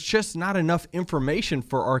so there's just not enough information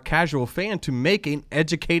for our casual fan to make an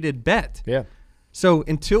educated bet. Yeah. So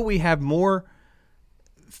until we have more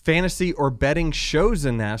fantasy or betting shows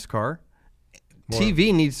in NASCAR,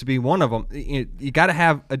 TV needs to be one of them. You got to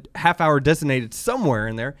have a half hour designated somewhere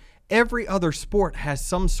in there. Every other sport has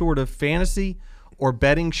some sort of fantasy or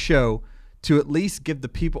betting show to at least give the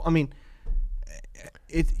people. I mean,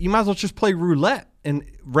 you might as well just play roulette and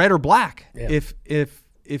red or black if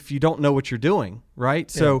you don't know what you're doing, right?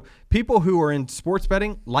 Yeah. So people who are in sports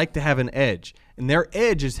betting like to have an edge, and their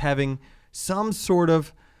edge is having some sort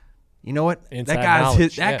of, you know what,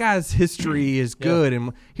 that guy's history is good,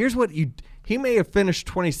 and here's what he may have finished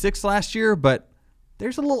 26th last year, but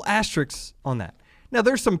there's a little asterisk on that. Now,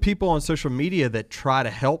 there's some people on social media that try to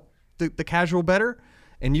help the casual bettor,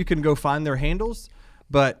 and you can go find their handles,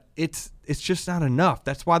 but it's just not enough.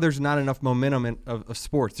 That's why there's not enough momentum of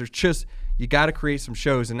sports. There's just, you got to create some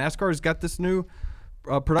shows, and NASCAR's got this new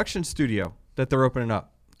production studio that they're opening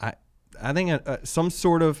up. I think some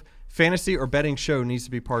sort of fantasy or betting show needs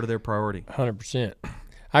to be part of their priority. 100%.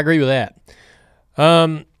 I agree with that.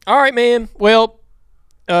 All right, man. Well,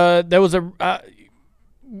 there was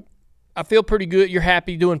I feel pretty good. You're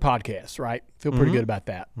happy doing podcasts, right? Feel pretty good about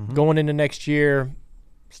that. Going into next year,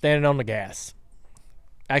 standing on the gas.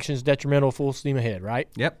 Actions detrimental, full steam ahead, right?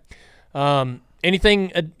 Yep.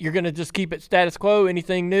 Anything you're going to just keep it status quo?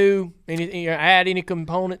 Anything new? Anything add any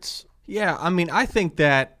components? Yeah, I mean, I think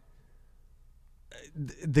that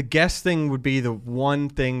the guest thing would be the one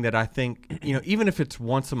thing that I think, even if it's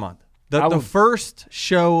once a month, The first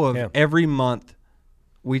show of every month,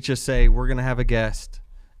 we just say we're going to have a guest,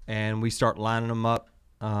 and we start lining them up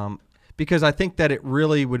because I think that it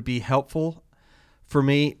really would be helpful for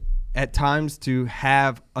me at times to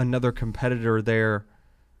have another competitor there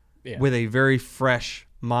with a very fresh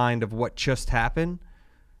mind of what just happened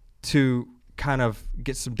to kind of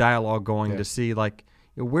get some dialogue going to see like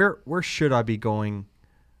where should I be going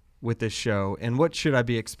with this show and what should I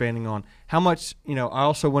be expanding on? How much, I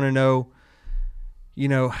also want to know,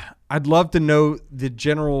 I'd love to know the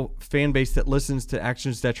general fan base that listens to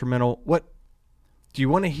Actions Detrimental. What do you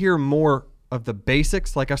want to hear more of the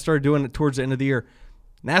basics? Like I started doing it towards the end of the year.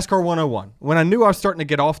 NASCAR 101. When I knew I was starting to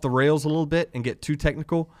get off the rails a little bit and get too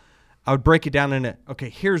technical, I would break it down into, okay,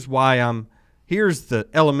 here's the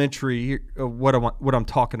elementary, what I'm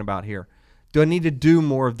talking about here. Do I need to do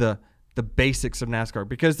more of the basics of NASCAR?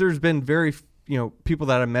 Because there's been very, people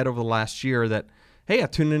that I met over the last year that, hey, I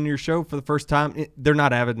tuned into your show for the first time. They're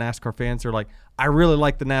not avid NASCAR fans. They're like, I really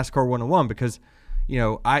like the NASCAR 101 because,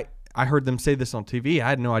 I heard them say this on TV. I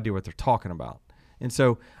had no idea what they're talking about. And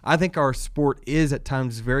so I think our sport is at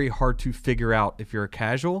times very hard to figure out if you're a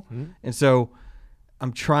casual. Mm-hmm. And so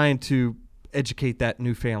I'm trying to educate that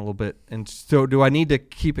new fan a little bit. And so do I need to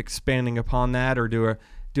keep expanding upon that, or do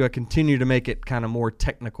I continue to make it kind of more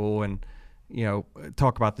technical and,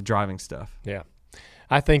 talk about the driving stuff? Yeah.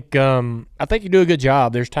 I think you do a good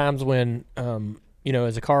job. There's times when,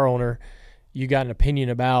 as a car owner, you got an opinion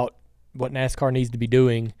about what NASCAR needs to be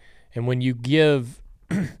doing. And when you give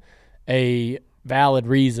a valid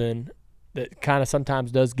reason that kind of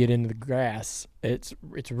sometimes does get into the grass, it's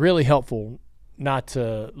really helpful not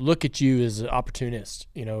to look at you as an opportunist,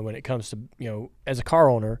 when it comes to, as a car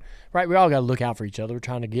owner, right? We all got to look out for each other. We're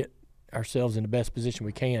trying to get ourselves in the best position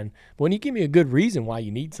we can. But when you give me a good reason why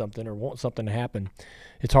you need something or want something to happen,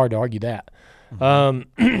 it's hard to argue that.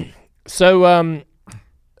 Mm-hmm. So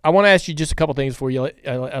I want to ask you just a couple things before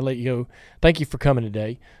I let you go. Thank you for coming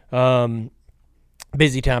today.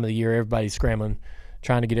 Busy time of the year. Everybody's scrambling,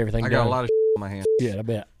 trying to get everything done. I got a lot of on my hands. Yeah, I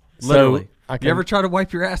bet. Literally. So, you ever try to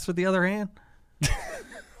wipe your ass with the other hand?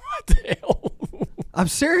 What the hell? I'm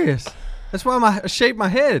serious. That's why I shaved my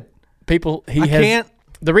head. Can't.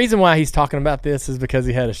 The reason why he's talking about this is because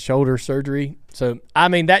he had a shoulder surgery. So,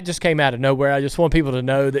 that just came out of nowhere. I just want people to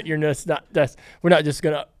know that we're not just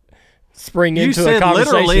going to spring into a conversation. You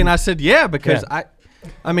said literally, and I said, because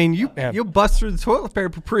you'll bust through the toilet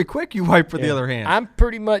paper pretty quick. You wipe with the other hand. I'm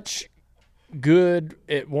pretty much good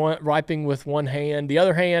at wiping with one hand. The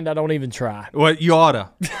other hand, I don't even try. Well, you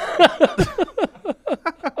oughta.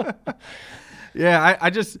 Yeah,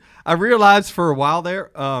 I realized for a while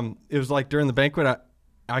there, it was like during the banquet,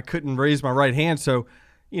 I couldn't raise my right hand, so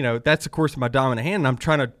that's of course my dominant hand. And I'm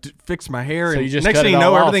trying to fix my hair, so and you just next thing you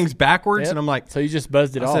know, everything's backwards, and I'm like, so you just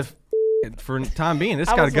buzzed it off. For the time being,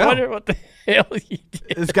 it's got to go. I was wondering what the hell you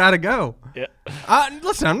did. It's got to go. Yeah.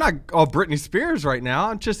 Listen, I'm not all Britney Spears right now.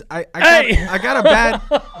 I'm just I got a bad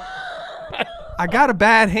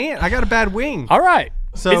hand. I got a bad wing. All right.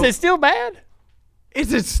 So is it still bad?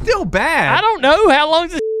 Is it still bad? I don't know. How long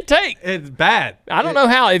does it take? It's bad. I don't know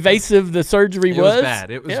how evasive the surgery was. It was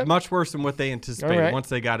bad. It was much worse than what they anticipated once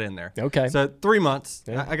they got in there. Okay. So 3 months.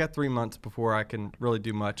 Yeah. I got 3 months before I can really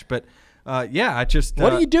do much. But I just.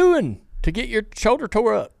 What are you doing to get your shoulder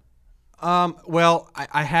tore up? Well,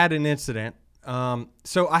 I had an incident.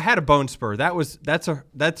 So I had a bone spur. That's a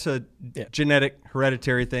genetic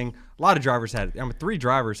hereditary thing. A lot of drivers had it. 3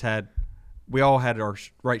 drivers had. We all had our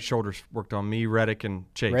right shoulders worked on. Me, Reddick, and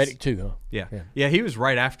Chase. Reddick too, huh? Yeah. He was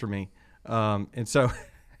right after me, and so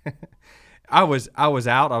I was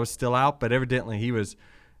out. I was still out, but evidently he was.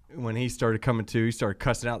 When he started coming to, he started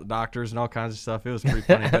cussing out the doctors and all kinds of stuff. It was pretty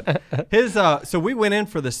funny. But so we went in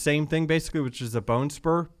for the same thing basically, which is a bone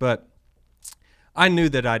spur. But I knew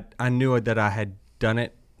that I had done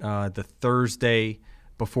it the Thursday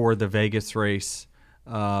before the Vegas race.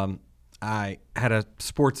 I had a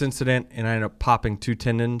sports incident and I ended up popping 2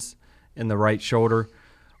 tendons in the right shoulder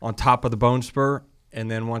on top of the bone spur.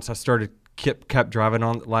 And then once I kept driving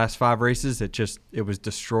on the last 5 races, it was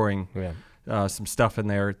destroying. Yeah. Some stuff in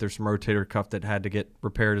there. There's some rotator cuff that had to get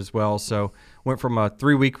repaired as well. So went from a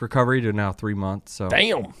 3-week recovery to now 3 months. So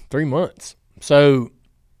damn, 3 months. So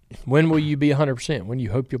when will you be 100%? When do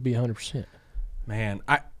you hope you'll be 100%? Man,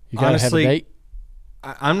 you gotta honestly, have a date.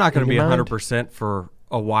 I'm not going to be 100% for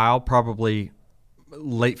a while. Probably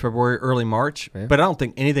late February, early March. Yeah. But I don't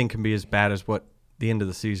think anything can be as bad as what the end of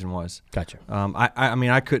the season was. Gotcha.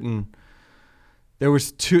 I couldn't. There was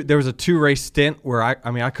a 2-race stint where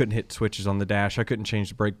I couldn't hit switches on the dash. I couldn't change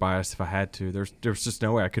the brake bias if I had to. There was just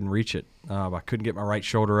no way I couldn't reach it. I couldn't get my right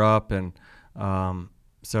shoulder up, and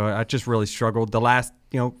So I just really struggled. The last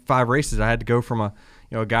 5 races, I had to go from a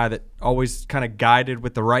guy that always kind of guided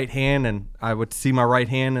with the right hand, and I would see my right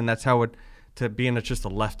hand, and that's how to being just a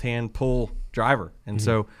left hand pull driver. And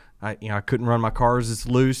so I couldn't run my cars as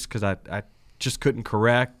loose because I just couldn't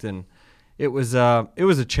correct, and it was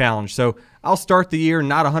a challenge. So I'll start the year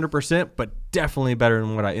not 100%, but definitely better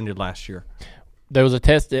than what I ended last year. There was a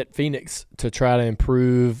test at Phoenix to try to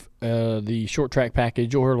improve the short track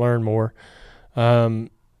package or learn more.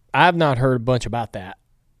 I've not heard a bunch about that.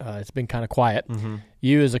 It's been kind of quiet. Mm-hmm.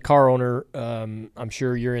 You as a car owner, I'm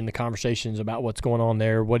sure you're in the conversations about what's going on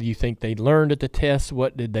there. What do you think they learned at the test?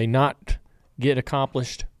 What did they not get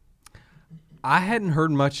accomplished? I hadn't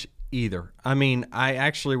heard much either. I mean, I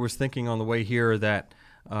actually was thinking on the way here that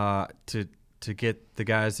to get the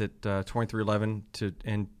guys at 2311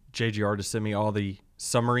 and JGR to send me all the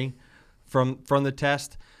summary from the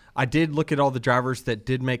test. I did look at all the drivers that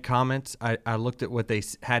did make comments. I looked at what they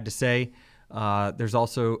had to say. There's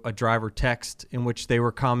also a driver text in which they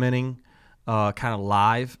were commenting kind of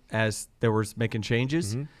live as they were making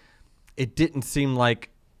changes. Mm-hmm. It didn't seem like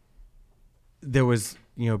there was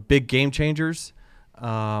big game changers.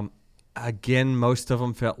 Again, most of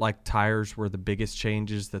them felt like tires were the biggest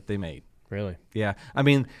changes that they made. Really? Yeah. I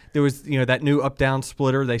mean, there was that new up-down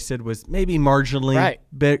splitter they said was maybe marginally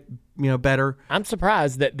better. I'm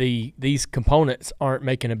surprised that these components aren't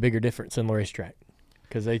making a bigger difference in the racetrack,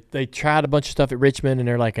 because they tried a bunch of stuff at Richmond and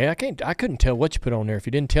they're like, hey, I couldn't tell what you put on there. If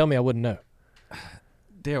you didn't tell me, I wouldn't know.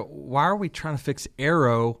 Dale, why are we trying to fix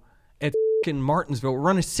aero at Martinsville? We're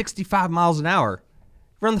running 65 miles an hour.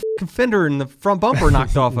 Run the fender and the front bumper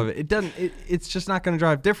knocked off of it. It doesn't. It's just not going to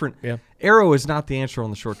drive different. Yeah. Aero is not the answer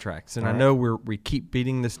on the short tracks, and all I right. know we keep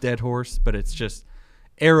beating this dead horse, but it's just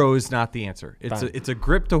aero is not the answer. It's a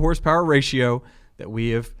grip to horsepower ratio that we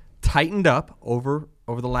have tightened up over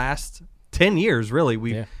the last 10 years. Really,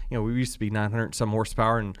 we used to be 900 some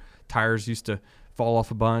horsepower, and tires used to fall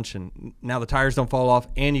off a bunch, and now the tires don't fall off,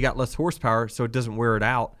 and you got less horsepower, so it doesn't wear it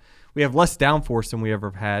out. We have less downforce than we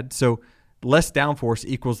ever had, so less downforce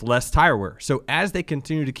equals less tire wear. So as they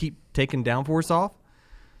continue to keep taking downforce off,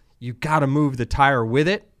 you got to move the tire with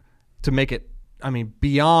it to make it,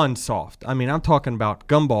 beyond soft. I'm talking about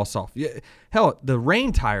gumball soft. Hell, the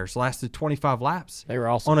rain tires lasted 25 laps. They were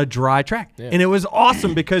awesome on a dry track. Yeah. And it was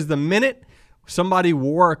awesome because the minute somebody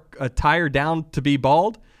wore a tire down to be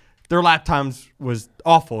bald, their lap times was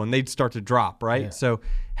awful and they'd start to drop, right? Yeah. So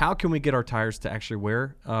how can we get our tires to actually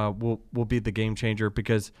wear will be the game changer,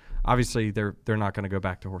 because obviously they're not going to go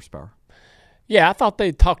back to horsepower. Yeah, I thought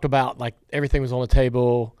they talked about like everything was on the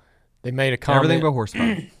table. They made a comment. Everything but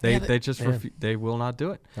horsepower. They just they will not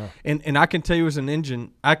do it. Oh. And I can tell you as an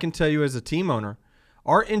engine, I can tell you as a team owner,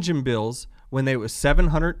 our engine bills when they was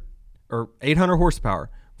 700 or 800 horsepower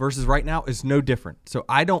versus right now is no different. So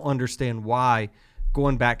I don't understand why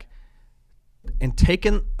going back and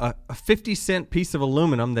taking a 50-cent piece of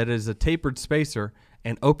aluminum that is a tapered spacer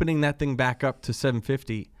and opening that thing back up to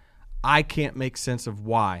 750, I can't make sense of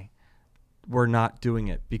why we're not doing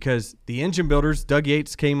it. Because the engine builders, Doug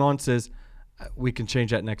Yates came on and says, we can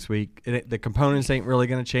change that next week. The components ain't really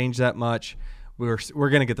going to change that much. We're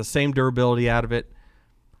going to get the same durability out of it.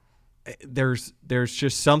 There's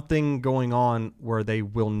just something going on where they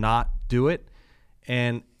will not do it.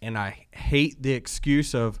 And I hate the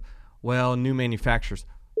excuse of, well, new manufacturers.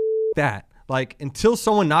 That. Like, until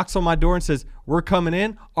someone knocks on my door and says, we're coming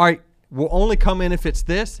in, all right, we'll only come in if it's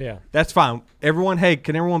this. Yeah. That's fine.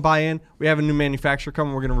 Can everyone buy in? We have a new manufacturer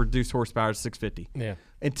coming. We're going to reduce horsepower to 650. Yeah.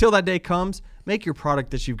 Until that day comes, make your product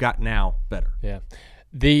that you've got now better. Yeah.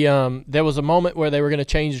 There was a moment where they were going to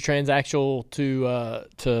change the transaxle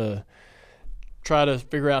to try to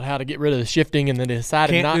figure out how to get rid of the shifting, and then they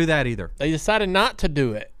decided Can't do that either. They decided not to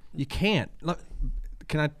do it. You can't. Look,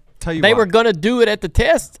 can I tell you They why? were going to do it at the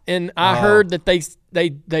test, and I heard that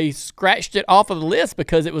they scratched it off of the list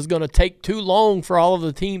because it was going to take too long for all of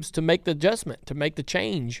the teams to make the adjustment, to make the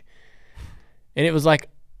change. And it was like,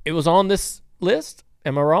 it was on this list.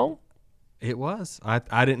 Am I wrong? It was.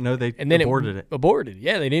 I didn't know they And then aborted it. Aborted.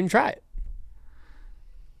 Yeah, they didn't even try it.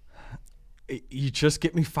 You just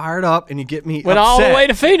get me fired up and you get me Went upset. all the way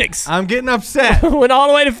to Phoenix. I'm getting upset. Went all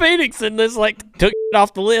the way to Phoenix and just like took it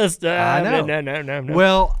off the list. I know. No.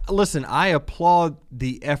 Well, listen, I applaud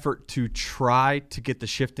the effort to try to get the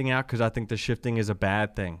shifting out because I think the shifting is a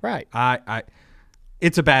bad thing. Right.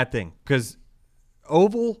 It's a bad thing because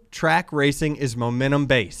oval track racing is momentum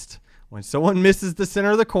based. When someone misses the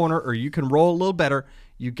center of the corner or you can roll a little better,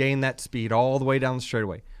 you gain that speed all the way down the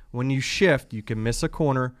straightaway. When you shift, you can miss a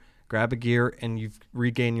corner, grab a gear, and you've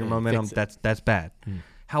regained your momentum. That's bad.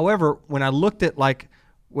 However, when I looked at like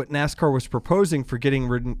what NASCAR was proposing for getting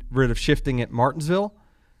rid of shifting at Martinsville,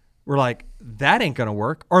 we're like, that ain't going to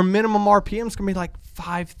work. Our minimum RPM is going to be like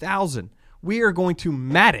 5,000. We are going to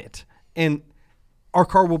mat it, and our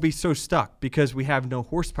car will be so stuck because we have no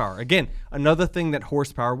horsepower. Again, another thing that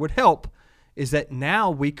horsepower would help is that now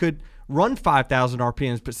we could run 5,000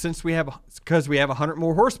 RPMs, but because we have 100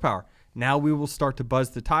 more horsepower, now we will start to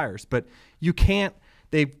buzz the tires. But you can't.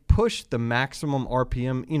 They've pushed the maximum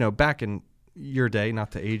RPM, back in your day,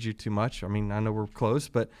 not to age you too much. I mean, I know we're close,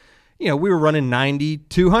 but, we were running 90,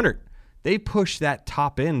 200. They pushed that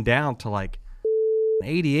top end down to like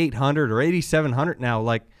 8,800 or 8,700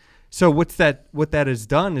 now. So what that has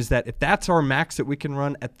done is that if that's our max that we can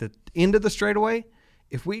run at the end of the straightaway,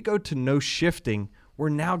 if we go to no shifting, we're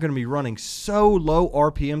now going to be running so low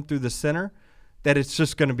RPM through the center that it's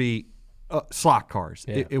just going to be slot cars.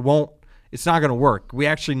 Yeah. It's not going to work. We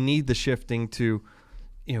actually need the shifting to,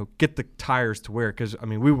 get the tires to wear, because,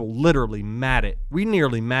 we will literally mat it. We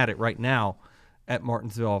nearly mat it right now at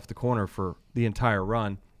Martinsville off the corner for the entire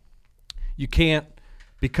run. You can't,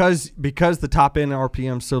 because the top end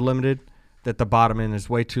RPM is so limited that the bottom end is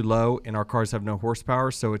way too low and our cars have no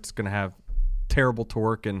horsepower, so it's going to have terrible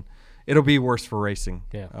torque, and it'll be worse for racing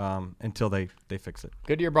until they fix it.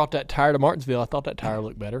 Goodyear brought that tire to Martinsville. I thought that tire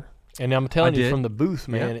looked better. And I'm telling you, from the booth,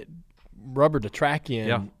 man, it rubbered the track in.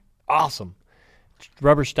 Yeah. Awesome.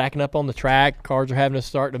 Rubber stacking up on the track. Cars are having to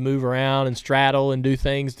start to move around and straddle and do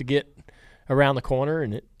things to get around the corner.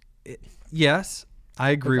 And yes,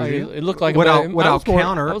 I agree with you. It looked like I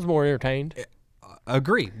was more entertained.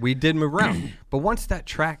 Agree. We did move around. But once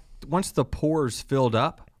the pores filled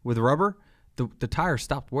up with rubber, the tire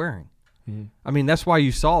stopped wearing. Mm-hmm. That's why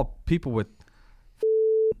you saw people with,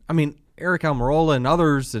 Eric Almirola and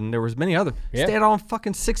others, and there was many others, stayed on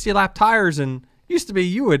fucking 60-lap tires, and used to be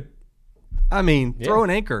you would, throw an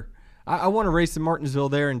anchor. I won a race in Martinsville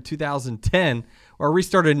there in 2010 where we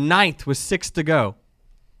started 9th with 6 to go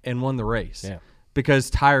and won the race because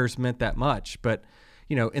tires meant that much. But,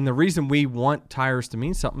 and the reason we want tires to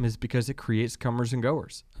mean something is because it creates comers and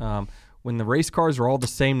goers. When the race cars are all the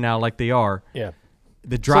same now like they are,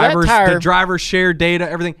 the drivers share data,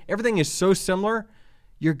 everything is so similar,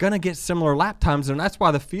 you're going to get similar lap times, and that's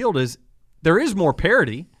why the field there is more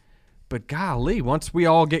parity. But golly, once we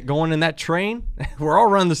all get going in that train, we're all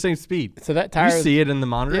running the same speed. So that tire, you see it in the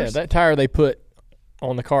monitors. Yeah, that tire they put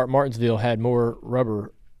on the car at Martinsville had more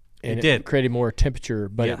rubber, and it created more temperature,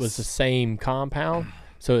 but it was the same compound,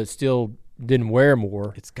 so it still didn't wear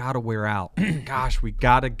more. It's got to wear out. Gosh, we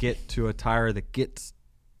got to get to a tire that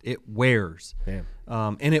it wears. Yeah.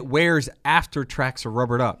 And it wears after tracks are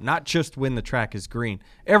rubbered up, not just when the track is green.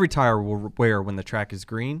 Every tire will wear when the track is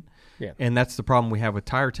green. Yeah. And that's the problem we have with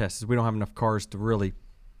tire tests is we don't have enough cars to really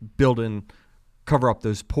cover up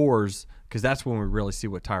those pores, because that's when we really see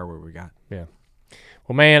what tire wear we got. Yeah.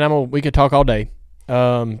 Well, man, we could talk all day.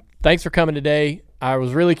 Thanks for coming today. I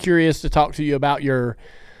was really curious to talk to you about your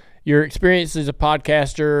experience as a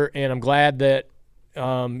podcaster, and I'm glad that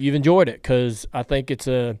you've enjoyed it, because I think it's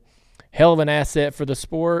a hell of an asset for the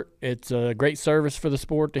sport. It's a great service for the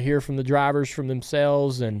sport to hear from the drivers from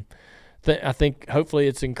themselves, and I think hopefully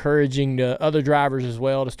it's encouraging to other drivers as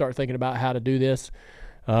well to start thinking about how to do this.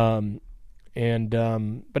 But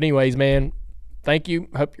anyways, man, thank you.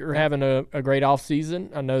 Hope you're having a great off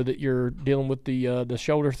season. I know that you're dealing with the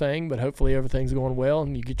shoulder thing, but hopefully everything's going well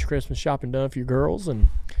and you get your Christmas shopping done for your girls, and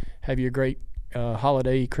have you a great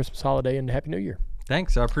Christmas holiday, and Happy New Year.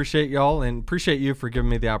 Thanks. I appreciate y'all, and appreciate you for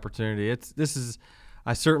giving me the opportunity.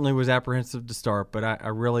 I certainly was apprehensive to start, but I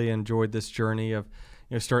really enjoyed this journey of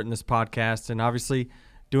starting this podcast, and obviously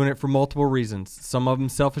doing it for multiple reasons. Some of them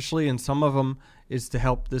selfishly, and some of them is to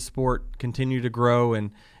help this sport continue to grow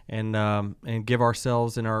and give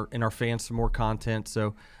ourselves and our fans some more content.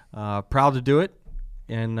 So proud to do it,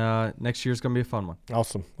 and next year's going to be a fun one.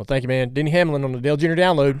 Awesome. Well, thank you, man. Denny Hamlin on the Dale Jr.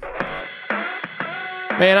 Download.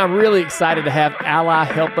 Man, I'm really excited to have Ally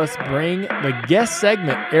help us bring the guest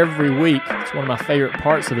segment every week. It's one of my favorite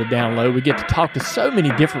parts of the download. We get to talk to so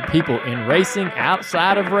many different people in racing,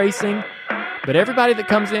 outside of racing. But everybody that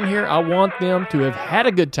comes in here, I want them to have had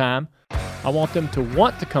a good time. I want them to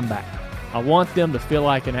want to come back. I want them to feel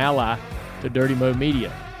like an ally to Dirty Mo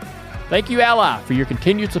Media. Thank you, Ally, for your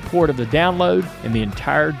continued support of the download and the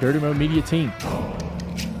entire Dirty Mo Media team.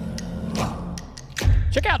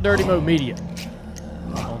 Check out Dirty Mo Media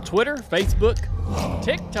on Twitter, Facebook,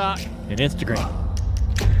 TikTok, and Instagram.